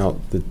extract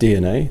out the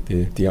DNA,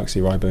 the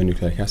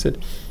deoxyribonucleic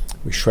acid,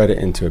 we shred it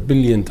into 1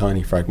 billion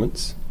tiny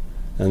fragments,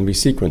 and we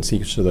sequence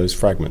each of those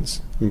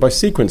fragments. And by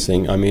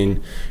sequencing, I mean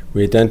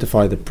we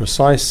identify the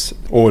precise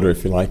order,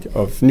 if you like,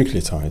 of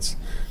nucleotides.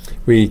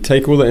 We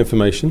take all that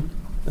information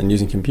and,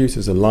 using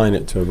computers, align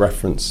it to a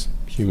reference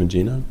human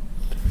genome,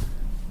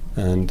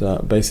 and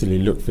basically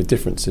look for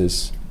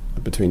differences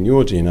between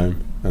your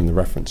genome and the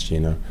reference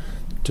genome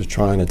to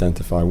try and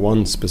identify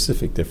one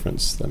specific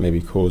difference that may be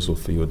causal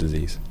for your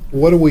disease.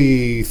 What do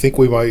we think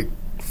we might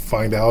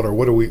find out, or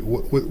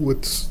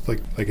what's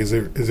like is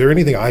there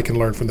anything I can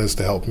learn from this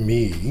to help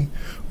me,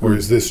 or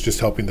is this just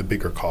helping the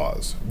bigger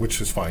cause,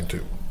 which is fine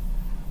too?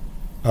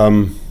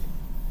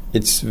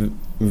 It's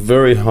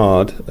very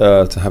hard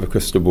to have a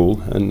crystal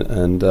ball,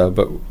 and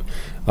but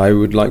I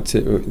would like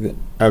to.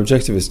 Our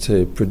objective is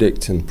to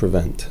predict and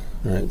prevent.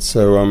 Right.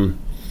 So,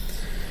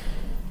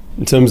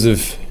 in terms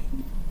of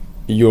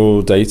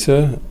your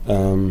data,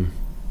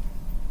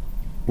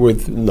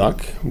 with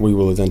luck, we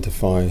will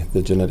identify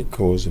the genetic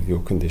cause of your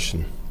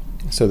condition.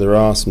 So there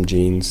are some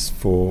genes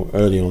for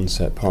early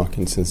onset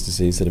Parkinson's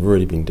disease that have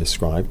already been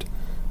described.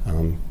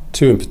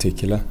 2 in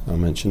particular I'll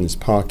mention is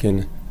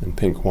Parkin and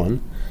PINK1,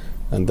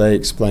 and they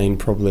explain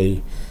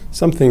probably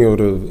something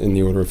in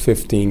the order of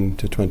 15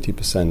 to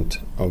 20%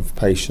 of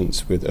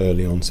patients with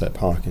early onset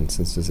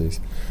Parkinson's disease.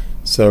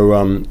 So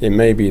it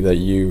may be that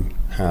you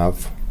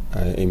have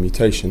a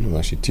mutation, well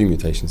actually 2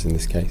 mutations in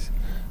this case,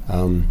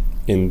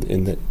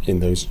 in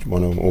those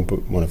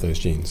one of those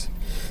genes.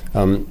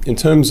 In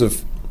terms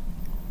of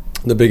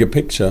the bigger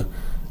picture,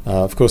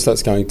 of course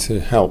that's going to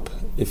help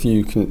if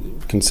you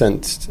can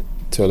consent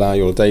to allow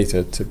your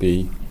data to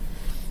be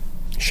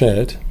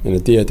shared in a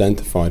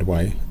de-identified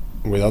way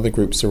with other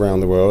groups around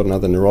the world and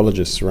other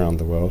neurologists around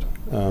the world,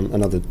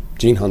 and other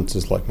gene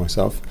hunters like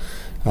myself.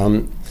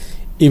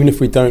 Even if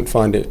we don't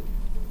find it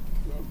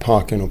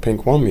Parkin or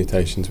PINK1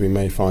 mutations, we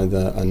may find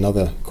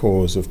another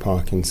cause of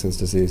Parkinson's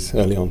disease,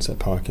 early onset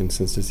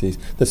Parkinson's disease,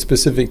 that's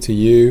specific to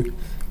you,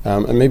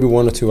 and maybe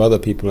 1 or 2 other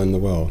people in the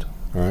world.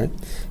 All right.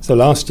 So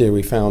last year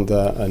we found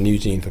a new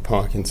gene for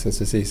Parkinson's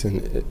disease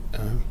in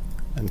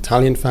an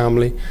Italian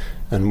family,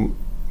 and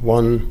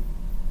one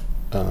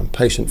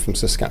patient from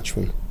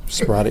Saskatchewan,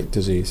 sporadic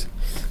disease.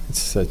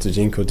 It's a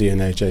gene called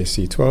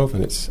DNAJC12,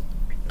 and it's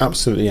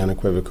absolutely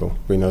unequivocal.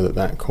 We know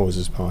that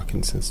causes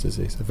Parkinson's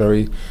disease, a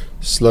very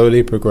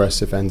slowly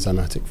progressive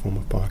enzymatic form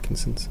of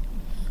Parkinson's.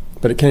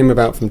 But it came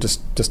about from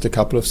just a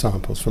couple of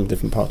samples from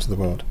different parts of the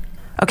world.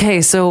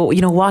 Okay, so,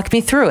 walk me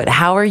through it.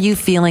 How are you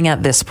feeling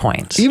at this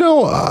point?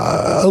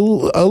 A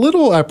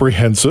little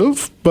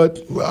apprehensive, but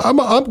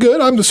I'm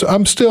good.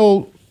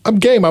 I'm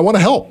game. I want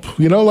to help.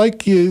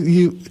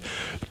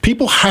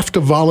 People have to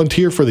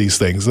volunteer for these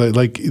things.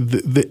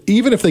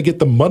 Even if they get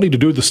the money to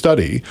do the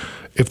study,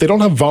 if they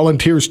don't have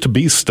volunteers to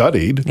be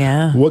studied,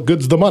 what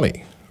good's the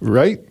money,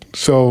 right?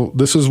 So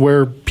this is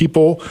where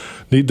people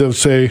need to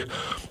say,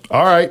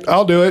 all right,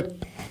 I'll do it.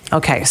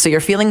 Okay, so you're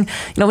feeling,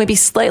 maybe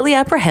slightly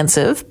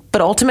apprehensive,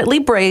 but ultimately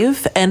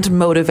brave and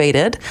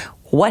motivated.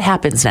 What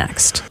happens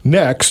next?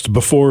 Next,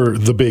 before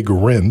the big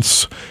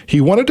rinse,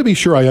 he wanted to be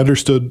sure I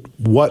understood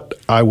what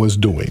I was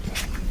doing.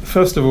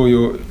 First of all,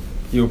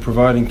 you're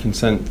providing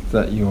consent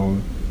that you're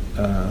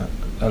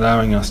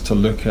allowing us to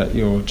look at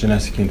your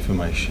genetic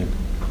information,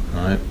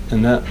 right?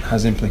 And that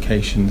has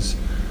implications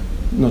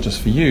not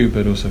just for you,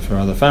 but also for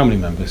other family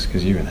members,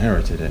 because you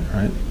inherited it,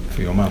 right?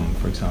 For your mum,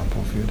 for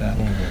example, for your dad,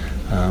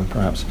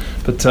 perhaps.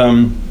 But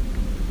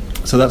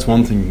so that's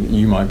one thing that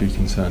you might be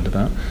concerned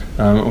about,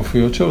 or for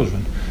your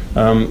children.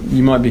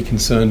 You might be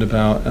concerned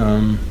about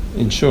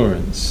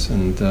insurance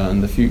and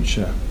the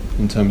future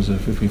in terms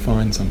of if we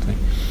find something.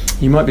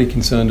 You might be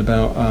concerned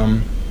about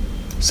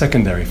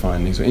secondary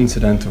findings or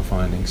incidental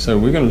findings. So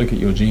we're going to look at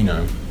your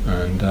genome,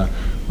 and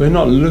we're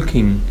not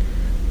looking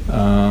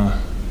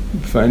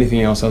for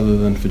anything else other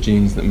than for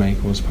genes that may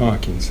cause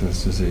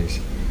Parkinson's disease.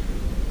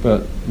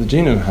 But the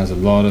genome has a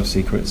lot of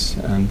secrets,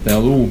 and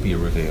they'll all be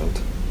revealed.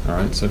 All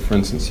right. So, for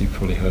instance, you've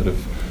probably heard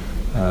of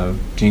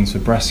genes for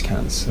breast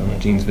cancer, or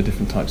genes for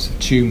different types of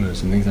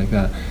tumors and things like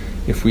that.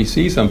 If we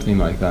see something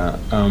like that,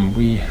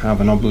 we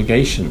have an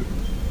obligation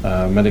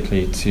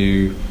medically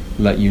to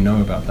let you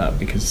know about that,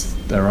 because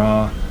there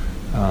are,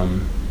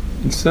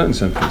 in certain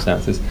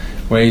circumstances,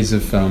 ways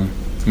of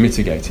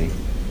mitigating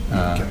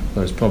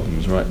those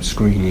problems. Right.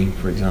 Screening,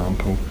 for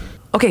example.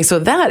 Okay, so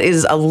that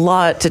is a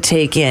lot to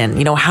take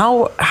in.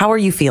 How are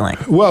you feeling?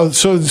 Well,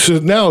 so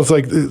now it's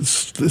like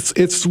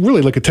it's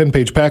really like a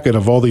 10-page packet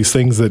of all these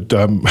things that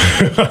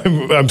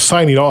I'm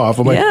signing off.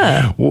 I'm like,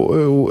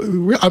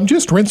 I'm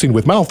just rinsing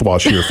with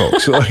mouthwash here,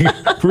 folks.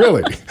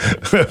 Really,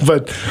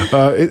 but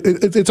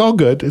it's all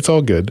good. It's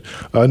all good.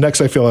 Next,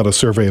 I fill out a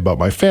survey about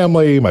my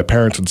family, my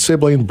parents and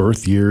sibling,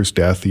 birth years,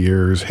 death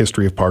years,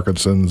 history of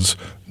Parkinson's,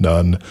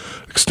 none,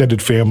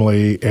 extended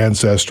family,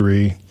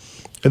 ancestry.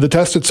 And the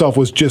test itself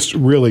was just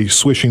really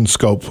swishing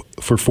scope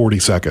for 40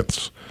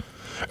 seconds.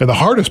 And the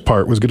hardest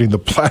part was getting the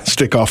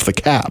plastic off the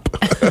cap.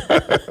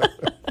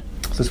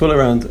 So swirl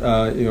around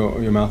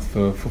your mouth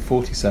for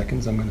 40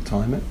 seconds. I'm going to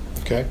time it.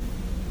 Okay.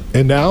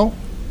 And now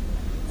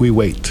we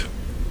wait.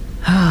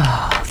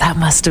 Oh, that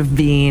must have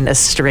been a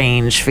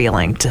strange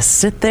feeling to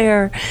sit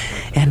there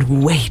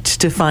and wait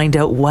to find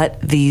out what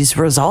these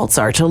results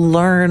are, to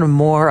learn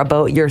more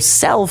about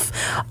yourself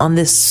on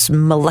this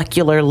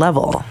molecular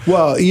level.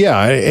 Well,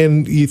 yeah,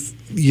 and you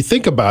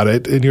think about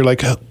it and you're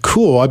like, oh,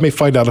 cool, I may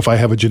find out if I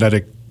have a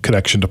genetic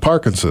connection to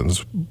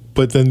Parkinson's.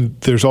 But then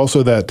there's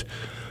also that,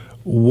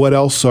 what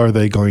else are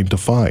they going to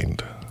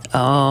find?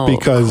 Oh, of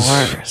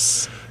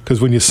course. Because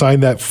when you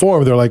sign that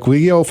form, they're like,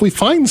 well, if we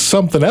find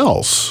something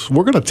else,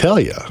 we're going to tell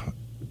you.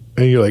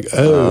 And you're like,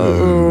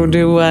 oh,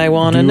 do I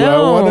want to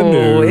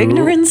know?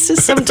 Ignorance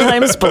is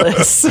sometimes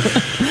bliss.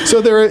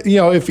 So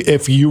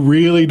if you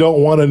really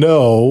don't want to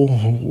know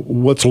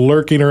what's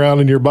lurking around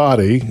in your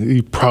body,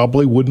 you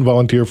probably wouldn't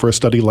volunteer for a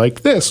study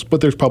like this,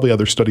 but there's probably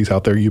other studies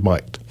out there you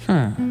might.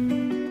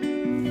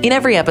 In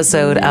every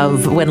episode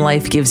of When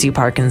Life Gives You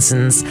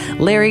Parkinson's,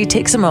 Larry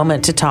takes a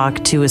moment to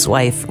talk to his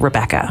wife,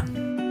 Rebecca.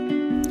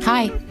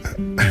 Hi.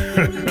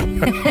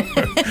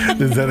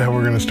 Is that how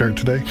we're going to start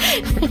today?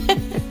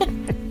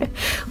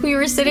 We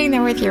were sitting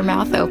there with your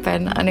mouth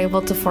open,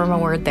 unable to form a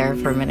word there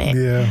for a minute.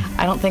 Yeah.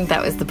 I don't think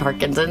that was the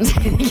Parkinson's. I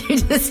think you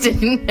just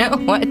didn't know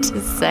what to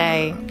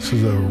say. This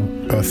is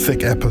a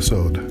thick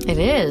episode. It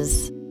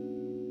is.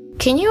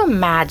 Can you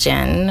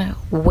imagine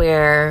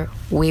where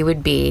we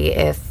would be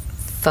if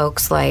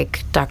folks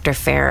like Dr.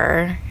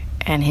 Farrer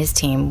and his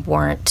team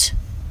weren't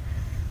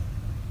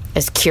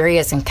as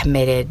curious and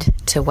committed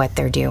to what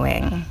they're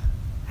doing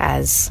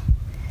as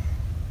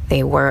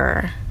they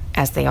were,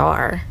 as they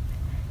are?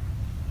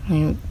 I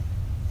mean,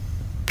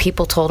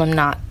 people told him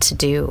not to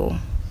do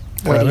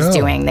what he's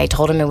doing. They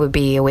told him it would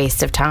be a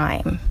waste of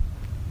time.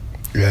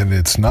 And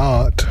it's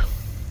not.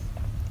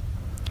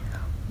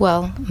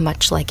 Well,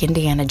 much like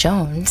Indiana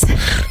Jones.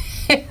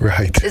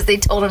 Right. Because they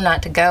told him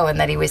not to go and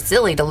that he was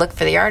silly to look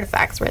for the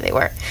artifacts where they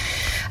were.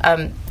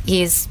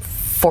 He's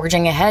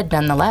forging ahead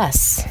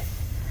nonetheless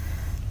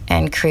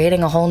and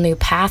creating a whole new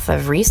path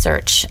of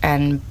research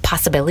and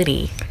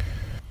possibility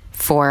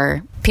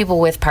for people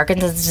with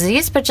Parkinson's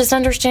disease, but just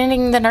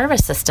understanding the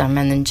nervous system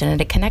and the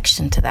genetic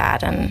connection to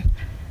that, and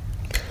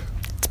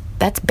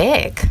that's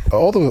big.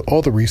 All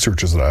the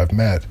researchers that I've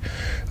met,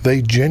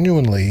 they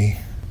genuinely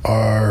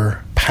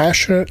are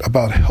passionate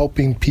about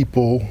helping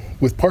people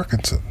with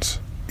Parkinson's.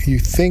 You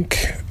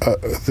think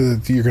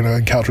that you're going to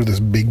encounter this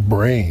big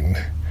brain,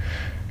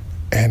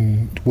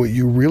 and what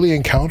you really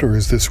encounter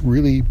is this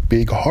really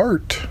big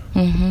heart.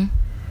 Mm-hmm.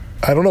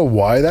 I don't know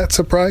why that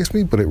surprised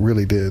me, but it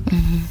really did.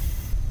 Mm-hmm.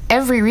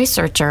 Every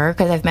researcher,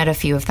 because I've met a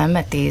few of them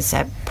at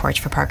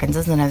Porch for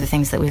Parkinson's and other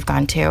things that we've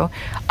gone to,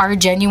 are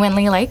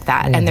genuinely like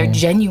that. Mm-hmm. And they're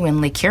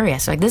genuinely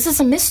curious. Like, this is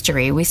a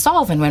mystery we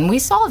solve, and when we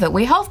solve it,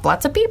 we help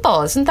lots of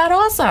people. Isn't that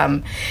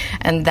awesome?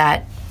 And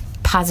that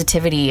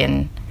positivity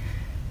and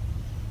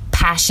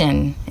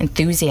passion,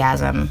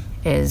 enthusiasm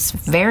is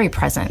very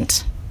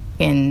present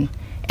in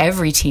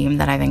every team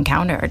that I've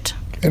encountered.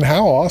 And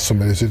how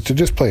awesome is it to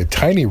just play a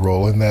tiny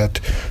role in that,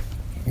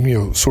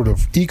 sort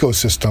of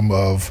ecosystem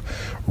of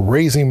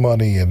raising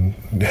money and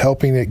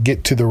helping it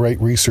get to the right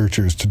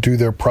researchers to do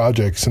their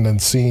projects, and then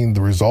seeing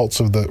the results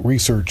of the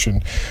research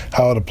and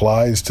how it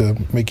applies to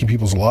making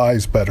people's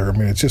lives better. I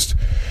mean, it's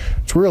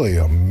really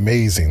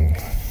amazing.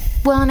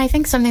 Well, and I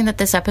think something that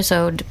this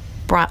episode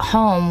brought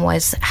home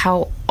was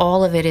how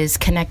all of it is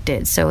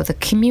connected. So the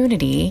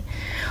community,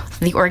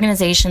 the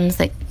organizations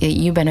that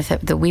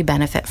we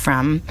benefit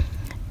from,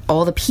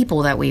 all the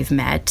people that we've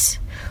met,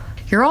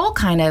 you're all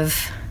kind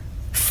of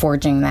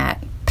forging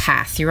that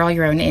path. You're all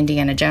your own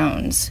Indiana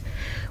Jones,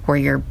 where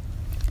you're,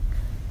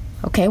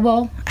 okay,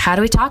 well, how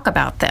do we talk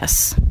about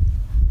this?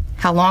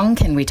 How long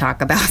can we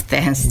talk about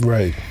this?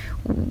 Right.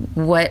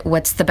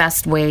 What's the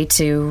best way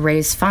to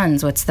raise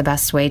funds? What's the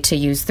best way to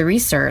use the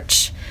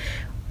research?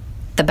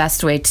 The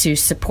best way to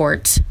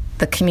support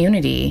the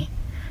community?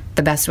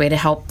 The best way to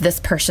help this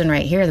person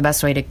right here? The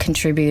best way to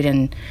contribute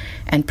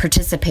and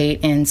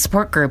participate in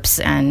support groups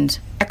and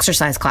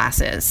exercise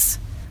classes?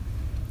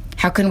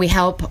 How can we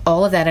help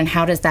all of that, and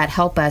how does that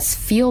help us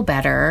feel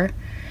better,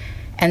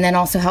 and then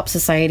also help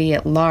society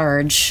at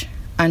large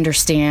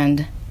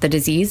understand the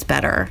disease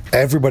better?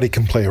 Everybody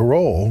can play a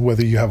role,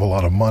 whether you have a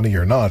lot of money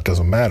or not. It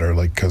doesn't matter.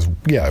 Because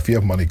if you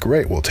have money,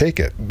 great, we'll take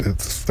it.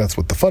 That's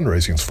what the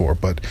fundraising's for.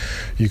 But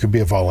you could be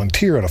a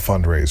volunteer at a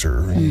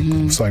fundraiser. And you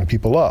can sign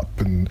people up,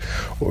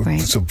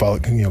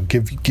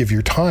 give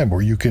your time,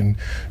 or you can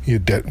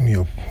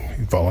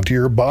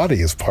volunteer your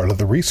body as part of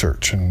the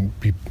research. And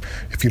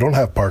if you don't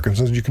have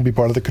Parkinson's, you can be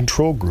part of the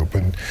control group.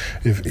 And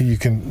if you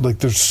can,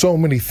 there's so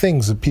many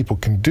things that people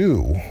can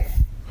do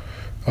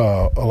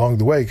along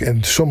the way,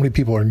 and so many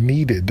people are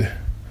needed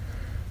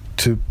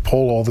to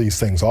pull all these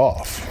things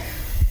off.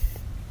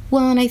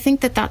 Well, and I think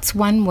that that's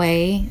one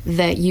way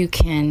that you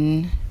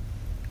can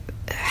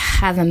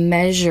have a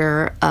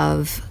measure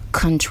of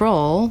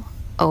control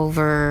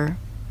over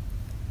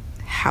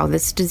how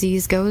this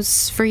disease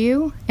goes for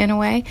you, in a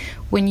way.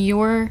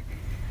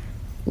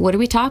 What do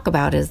we talk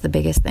about is the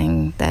biggest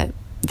thing that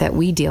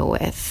we deal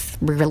with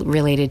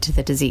related to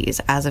the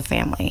disease as a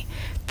family?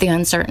 The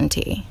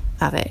uncertainty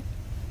of it.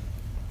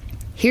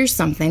 Here's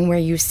something where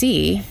you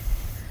see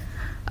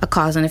a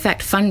cause and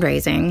effect.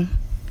 Fundraising.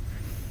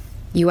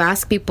 You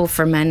ask people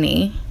for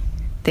money.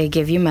 They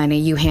give you money.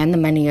 You hand the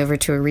money over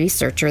to a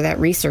researcher. That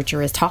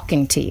researcher is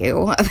talking to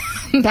you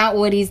about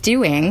what he's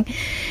doing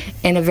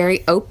in a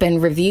very open,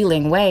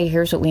 revealing way.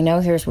 Here's what we know.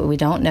 Here's what we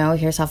don't know.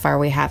 Here's how far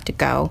we have to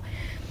go.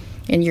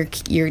 And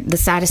you're the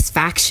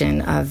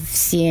satisfaction of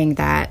seeing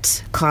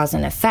that cause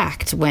and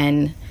effect,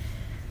 when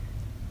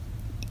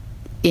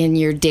in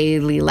your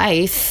daily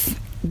life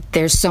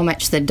there's so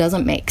much that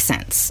doesn't make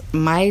sense.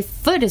 My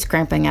foot is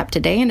cramping up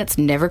today, and it's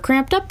never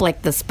cramped up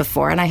like this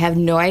before, and I have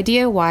no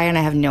idea why, and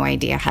I have no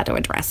idea how to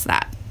address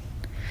that.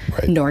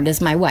 Right. Nor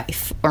does my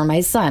wife or my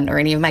son or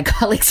any of my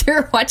colleagues who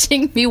are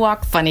watching me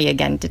walk funny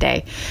again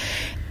today.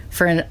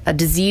 For a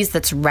disease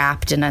that's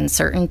wrapped in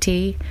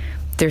uncertainty,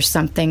 there's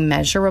something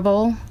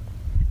measurable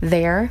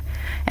there,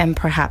 and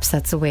perhaps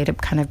that's a way to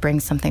kind of bring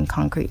something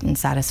concrete and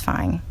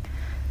satisfying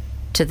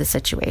to the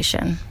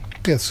situation.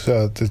 Yes,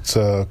 it's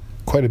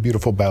quite a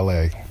beautiful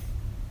ballet.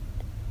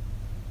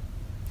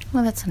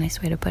 Well, that's a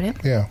nice way to put it.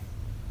 Yeah.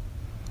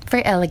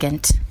 Very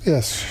elegant.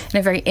 Yes. And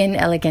a very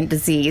inelegant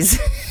disease.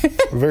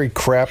 A very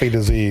crappy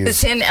disease.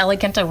 Is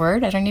inelegant a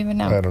word? I don't even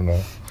know. I don't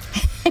know.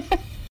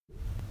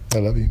 I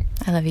love you.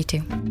 I love you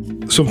too.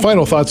 Some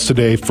final thoughts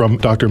today from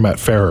Dr. Matt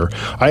Farrer.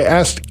 I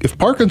asked, if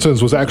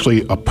Parkinson's was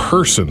actually a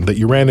person that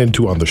you ran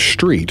into on the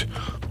street,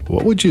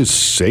 what would you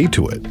say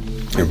to it?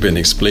 It would be an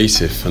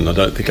expletive, and I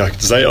don't think I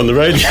could say it on the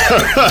radio.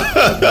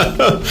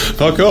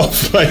 Fuck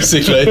off,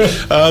 basically.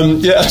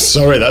 Yeah,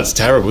 sorry, that's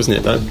terrible, isn't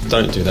it?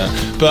 Don't do that.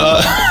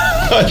 But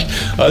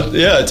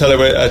I tell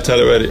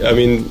it. I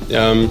mean,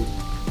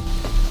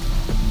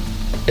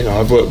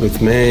 I've worked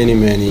with many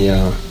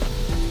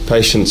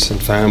patients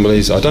and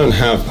families. I don't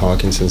have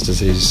Parkinson's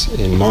disease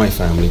in my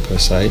family per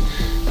se,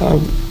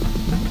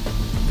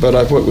 but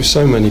I've worked with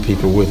so many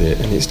people with it,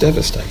 and it's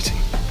devastating,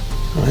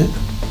 right?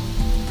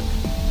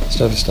 It's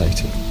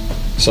devastating.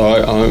 So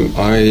I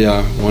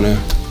want to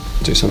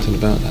do something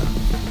about that.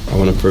 I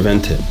want to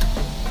prevent it.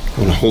 I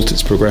want to halt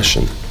its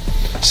progression.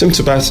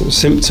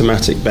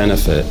 Symptomatic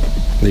benefit,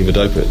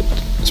 levodopa,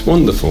 it's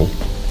wonderful,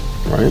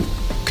 right?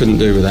 Couldn't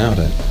do without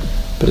it.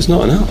 But it's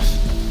not enough.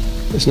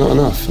 It's not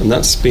enough. And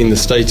that's been the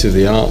state of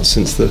the art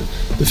since the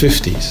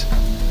 50s.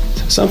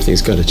 So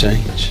something's got to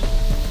change.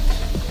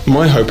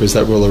 My hope is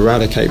that we'll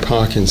eradicate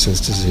Parkinson's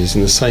disease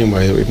in the same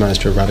way that we've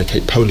managed to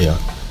eradicate polio.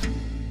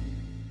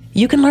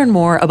 You can learn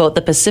more about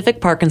the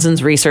Pacific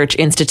Parkinson's Research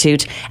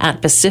Institute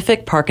at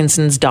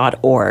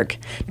pacificparkinsons.org.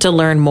 To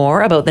learn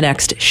more about the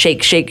next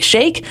Shake, Shake,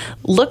 Shake,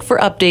 look for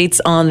updates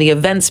on the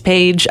events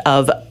page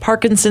of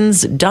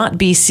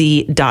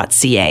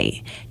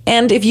parkinsons.bc.ca.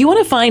 And if you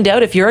want to find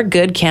out if you're a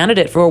good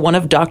candidate for one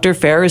of Dr.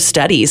 Farrer's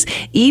studies,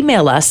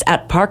 email us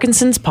at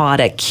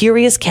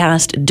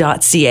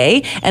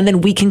parkinsonspod@curiouscast.ca, and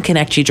then we can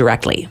connect you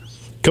directly.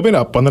 Coming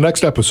up on the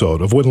next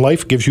episode of When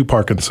Life Gives You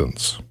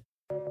Parkinson's.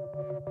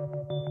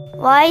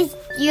 Why is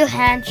your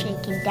hand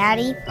shaking,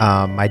 Daddy?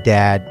 My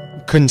dad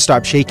couldn't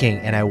stop shaking,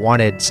 and I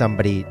wanted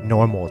somebody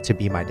normal to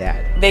be my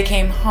dad. They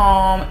came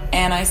home,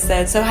 and I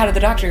said, so how did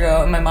the doctor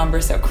go? And my mom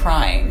burst out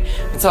crying.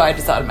 So I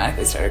just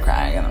automatically started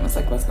crying, and I was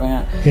like, what's going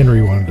on?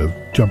 Henry wanted to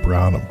jump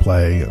around and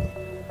play,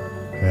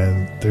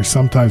 and there's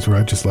sometimes where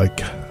I just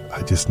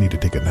need to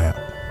take a nap.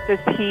 Does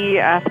he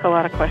ask a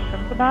lot of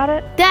questions about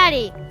it?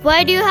 Daddy,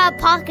 why do you have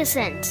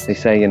Parkinson's? They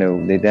say,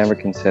 they never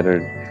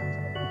considered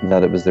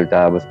that it was their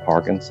dad with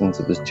Parkinson's.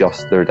 It was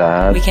just their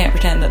dad. We can't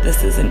pretend that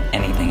this isn't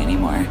anything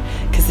anymore,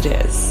 because it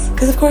is.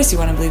 Because of course you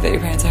want to believe that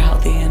your parents are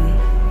healthy and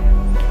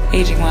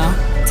aging well.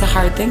 It's a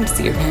hard thing to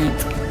see your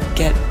parents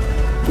get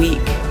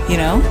weak,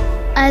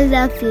 I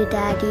love you,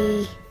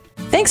 Daddy.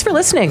 Thanks for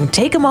listening.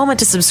 Take a moment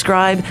to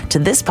subscribe to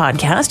this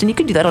podcast, and you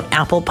can do that on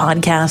Apple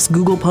Podcasts,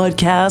 Google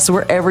Podcasts,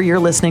 wherever you're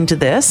listening to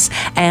this.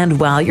 And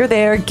while you're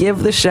there,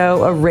 give the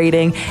show a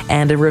rating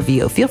and a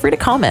review. Feel free to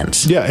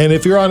comment. Yeah, and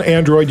if you're on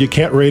Android, you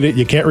can't rate it,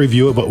 you can't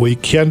review it, but what you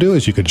can do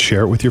is you can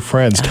share it with your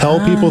friends. Tell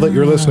people that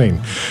you're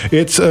listening.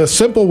 It's a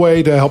simple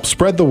way to help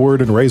spread the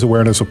word and raise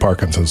awareness of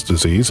Parkinson's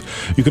disease.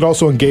 You can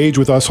also engage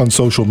with us on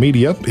social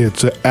media.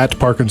 It's at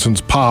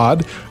Parkinson's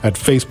Pod at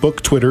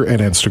Facebook, Twitter,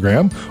 and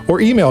Instagram. Or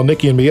email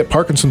Nikki and me at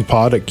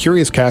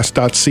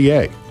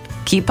parkinsonspod@curiouscast.ca.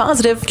 Keep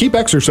positive. Keep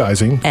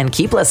exercising. And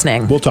keep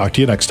listening. We'll talk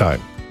to you next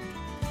time.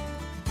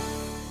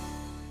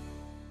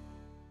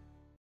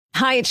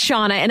 Hi, it's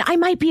Shauna, and I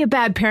might be a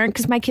bad parent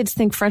because my kids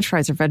think French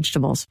fries are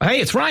vegetables.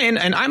 Hey, it's Ryan,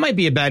 and I might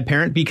be a bad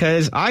parent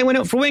because I went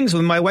out for wings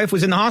when my wife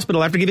was in the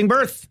hospital after giving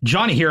birth.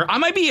 Johnny here. I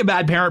might be a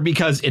bad parent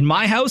because in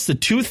my house, the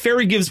tooth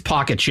fairy gives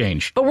pocket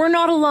change. But we're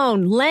not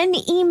alone. Len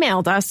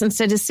emailed us and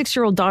said his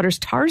 6-year-old daughter's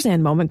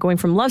Tarzan moment going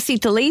from love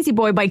seat to lazy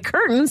boy by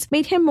curtains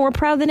made him more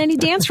proud than any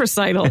dance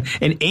recital.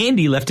 And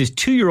Andy left his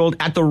 2-year-old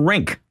at the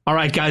rink. All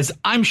right, guys,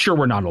 I'm sure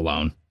we're not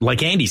alone.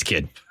 Like Andy's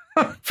kid.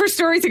 For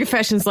stories and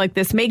confessions like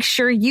this, make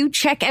sure you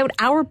check out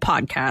our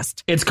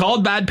podcast. It's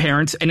called Bad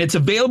Parents, and it's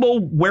available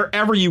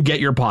wherever you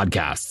get your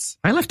podcasts.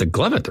 I left a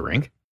glove at the rink.